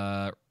of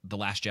The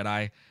Last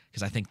Jedi.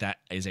 Because I think that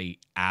is a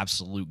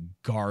absolute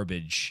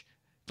garbage,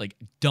 like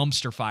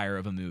dumpster fire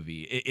of a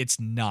movie. It's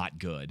not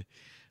good.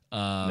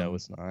 No,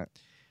 it's not.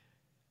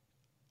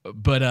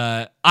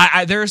 But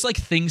there's like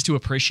things to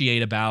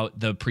appreciate about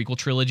the prequel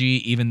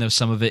trilogy, even though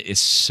some of it is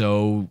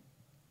so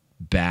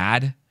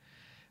bad.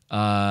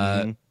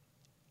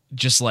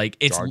 Just like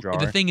it's Jar Jar.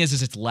 the thing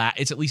is it's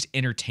at least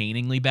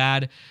entertainingly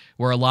bad.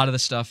 Where a lot of the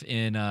stuff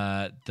in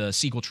the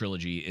sequel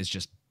trilogy is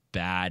just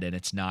bad, and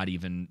it's not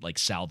even like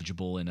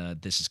salvageable in a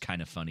this is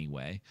kind of funny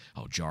way.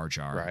 Oh, Jar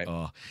Jar. Right.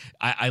 Oh,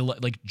 I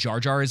like Jar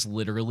Jar is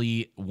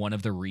literally one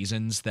of the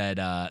reasons that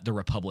the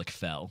Republic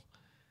fell.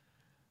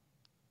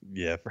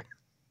 Yeah.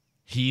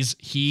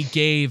 He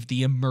gave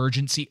the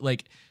emergency,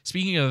 like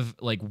speaking of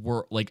like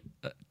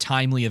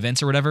timely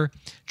events or whatever.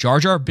 Jar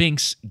Jar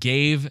Binks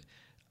gave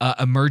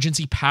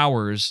emergency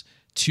powers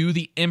to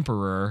the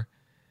Emperor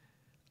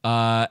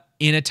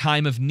in a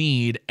time of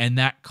need, and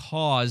that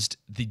caused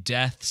the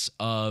deaths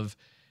of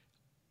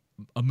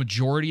a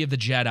majority of the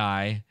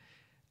Jedi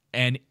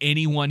and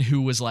anyone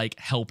who was like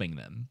helping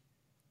them.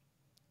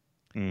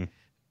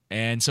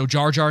 And so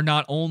Jar Jar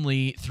not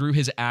only through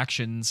his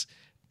actions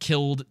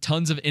killed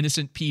tons of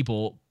innocent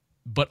people,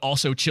 but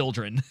also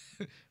children.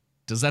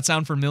 Does that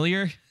sound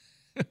familiar?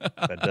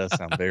 That does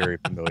sound very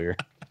familiar.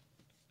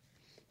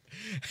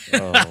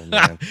 Oh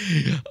man.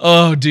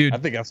 Oh, dude. I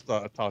think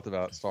I've talked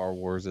about Star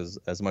Wars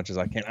as much as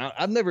I can.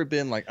 I've never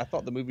been like, I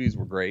thought the movies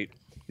were great,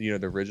 the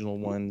original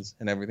ones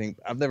and everything.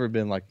 I've never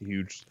been like a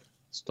huge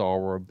Star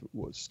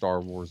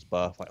Wars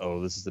buff. Like,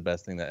 oh, this is the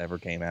best thing that ever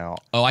came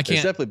out. Oh, I It's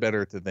can't. definitely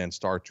better than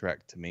Star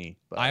Trek to me.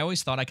 But I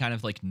always thought I kind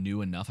of like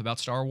knew enough about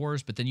Star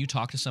Wars, but then you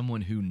talk to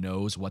someone who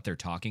knows what they're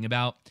talking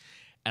about,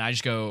 and I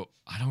just go,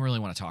 I don't really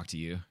want to talk to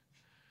you.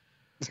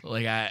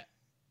 Like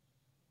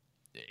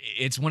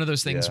it's one of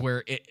those things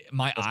where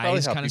my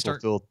eyes kind of start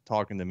still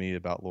talking to me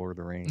about Lord of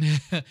the Rings.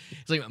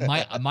 It's like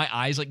my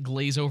eyes like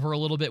glaze over a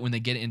little bit when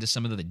they get into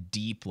some of the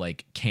deep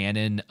like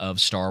canon of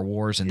Star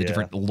Wars and the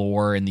different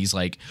lore and these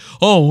like,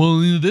 oh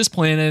well, this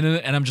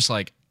planet, and I'm just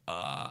like,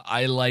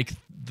 I like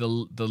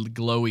the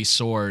glowy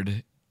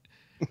sword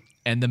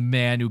and the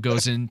man who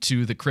goes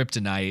into the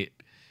kryptonite,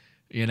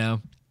 you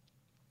know.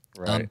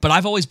 Right. But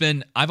I've always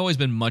been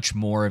much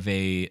more of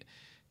a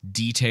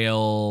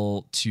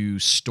detail to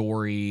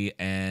story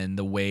and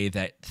the way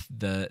that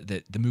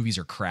the movies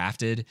are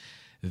crafted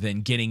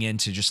than getting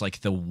into just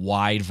like the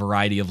wide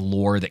variety of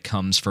lore that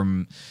comes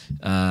from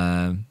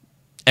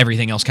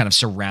everything else kind of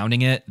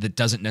surrounding it that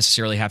doesn't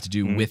necessarily have to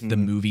do with the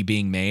movie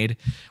being made,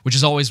 which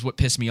is always what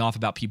pissed me off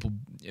about people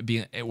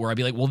being where I'd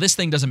be like, well, this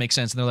thing doesn't make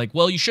sense. And they're like,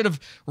 well, you should have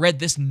read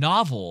this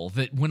novel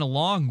that went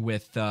along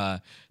with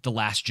The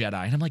Last Jedi.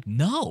 And I'm like,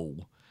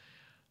 no.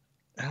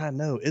 I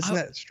know. Isn't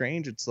that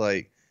strange? It's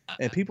like,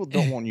 and people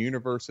don't want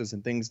universes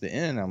and things to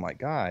end. I'm like,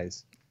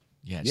 guys.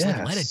 Yeah, just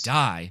like, let it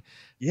die.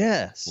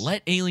 Yes.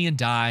 Let Alien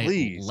die.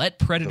 Please. Let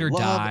Predator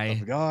die.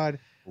 Of God,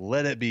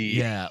 let it be.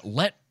 Yeah,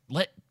 let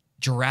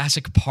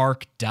Jurassic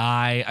Park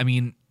die. I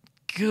mean,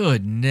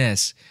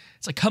 goodness.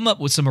 It's like, come up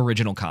with some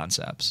original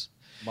concepts.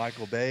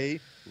 Michael Bay,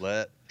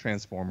 let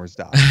Transformers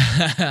die.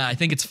 I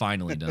think it's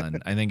finally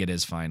done. I think it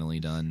is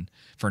finally done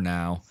for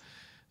now.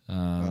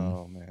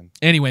 Oh man.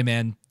 Anyway,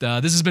 man,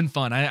 this has been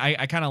fun.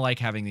 I kind of like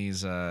having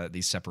these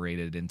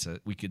separated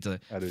into. We get to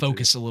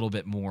focus a little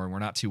bit more, and we're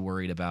not too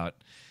worried about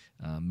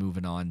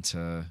moving on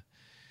to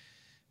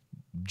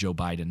Joe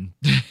Biden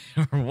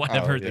or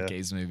whatever the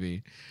case may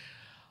be.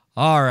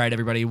 All right,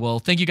 everybody. Well,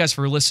 thank you guys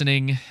for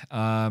listening.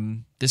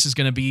 This is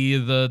going to be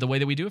the way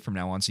that we do it from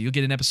now on. So you'll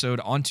get an episode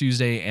on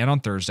Tuesday and on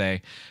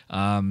Thursday.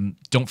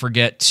 Don't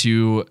forget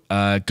to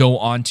go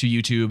on to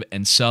YouTube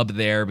and sub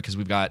there because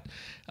we've got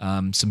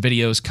some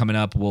videos coming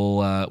up.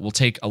 We'll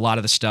take a lot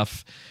of the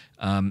stuff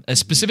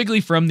specifically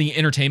from the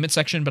entertainment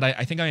section, but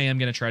I think I am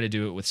going to try to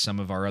do it with some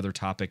of our other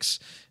topics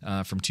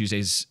from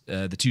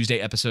the Tuesday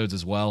episodes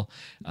as well,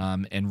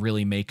 and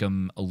really make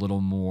them a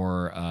little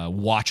more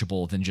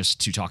watchable than just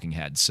two talking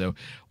heads. So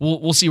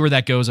we'll see where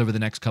that goes over the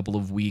next couple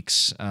of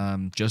weeks.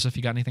 Joseph,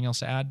 you got anything else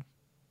to add?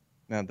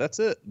 Now that's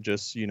it.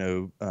 Just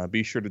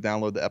be sure to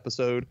download the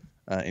episode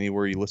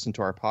anywhere you listen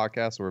to our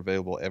podcast. We're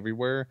available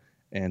everywhere,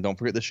 and don't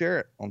forget to share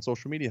it on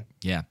social media.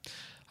 Yeah.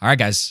 All right,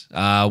 guys.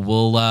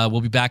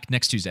 We'll be back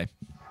next Tuesday.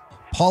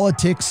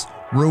 Politics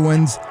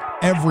ruins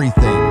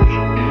everything.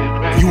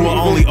 You are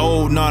only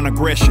owed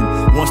non-aggression.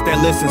 Once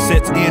that lesson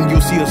sets in, you'll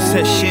see a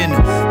session.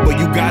 But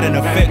you got an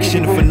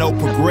affection for no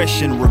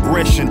progression,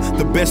 regression.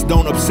 The best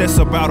don't obsess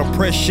about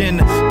oppression.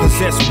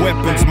 Possess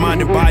weapons,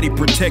 mind and body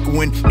protect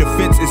when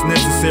defense is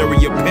necessary.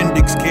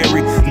 Appendix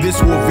carry. This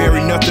will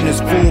vary. Nothing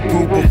is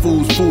foolproof, but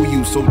fools fool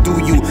you. So do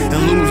you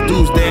and lose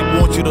dudes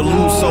that want you to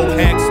lose. So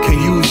hacks can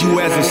use you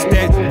as a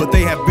stat, but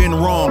they have been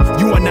wrong.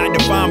 You are not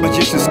defined by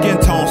just your skin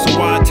tone. So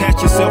why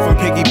attach yourself and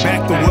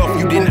piggyback the wealth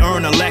you didn't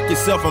earn or lack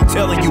yourself? I'm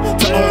telling you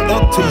to own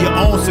up to your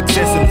own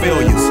success and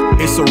failures.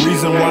 It's a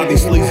reason why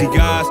these sleazy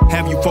guys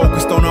have you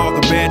focused on all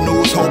the bad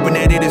news, hoping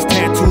that it is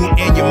tattooed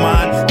in your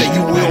mind that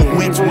you will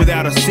wince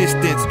without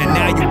assistance, and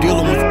now you're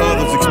dealing with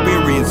others'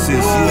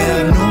 experiences. You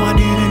have no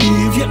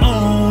identity of your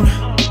own,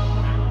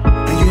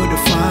 and you're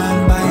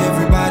defined by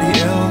everybody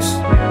else.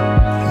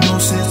 No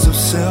sense of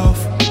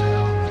self,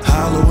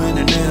 hollow and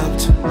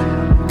inept,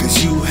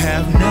 'cause you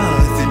have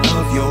nothing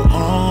of your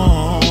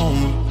own,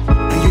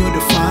 and you're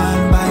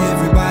defined by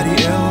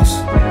everybody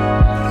else.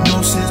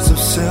 No sense of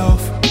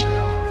self,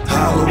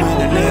 hollow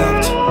and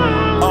inept.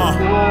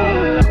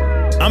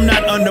 I'm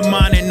not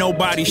undermining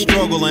nobody's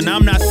struggle, and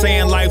I'm not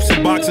saying life's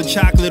a box of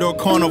chocolate or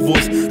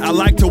carnivals. I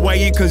like to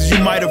weigh in 'cause you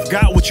might have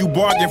got what you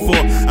bargained for.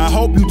 I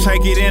hope you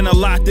take it in a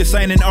lot. This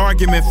ain't an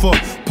argument for.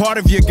 Part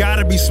of you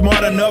gotta be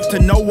smart enough to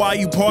know why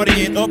you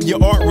partying up.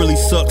 Your art really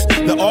sucks.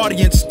 The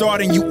audience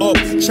starting you up.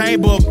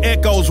 Chamber of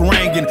echoes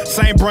ringing.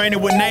 Same brain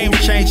with names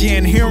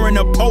changing. Hearing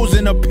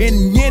opposing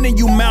opinion and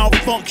you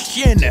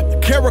malfunction.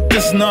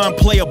 Characters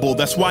non-playable.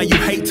 That's why you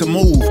hate to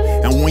move.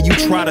 And when you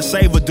try to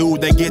save a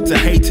dude, they get to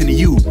hating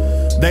you.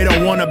 They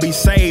don't want to be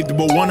saved,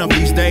 but one of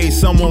these days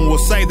someone will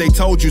say they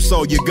told you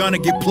so. You're gonna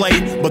get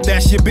played, but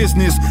that's your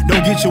business.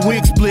 Don't get your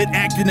wig split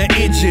acting an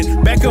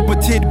idiot. Back up a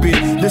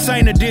tidbit. This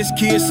ain't a diss,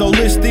 kid, so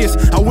list this.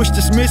 I wish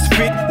this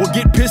misfit would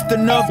get pissed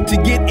enough to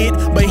get it,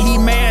 but he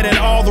mad at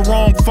all the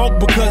wrong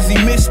folk because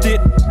he missed it.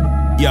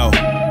 Yo,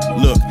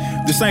 look.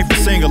 This ain't for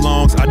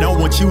sing-alongs. I don't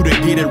want you to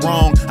get it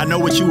wrong. I know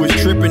what you was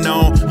tripping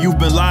on. You've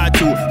been lied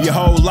to your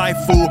whole life,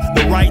 fool.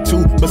 The right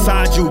to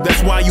beside you.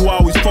 That's why you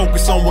always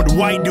focus on what the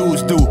white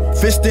dudes do.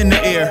 Fist in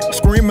the air,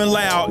 screaming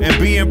loud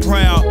and being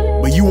proud.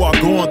 But you are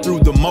going through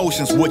the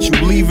motions. What you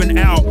leaving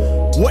out?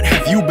 What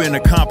have you been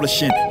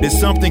accomplishing? Did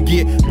something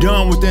get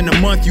done within a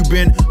month? You've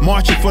been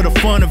marching for the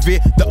fun of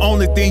it. The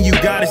only thing you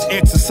got is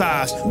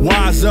exercise.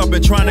 Wise up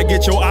and trying to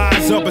get your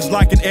eyes up. It's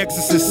like an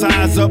exorcist.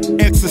 Size up.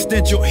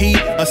 Existential heat.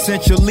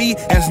 Essentially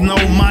has no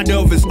mind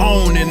of his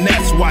own, and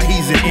that's why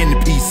he's an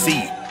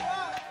NPC.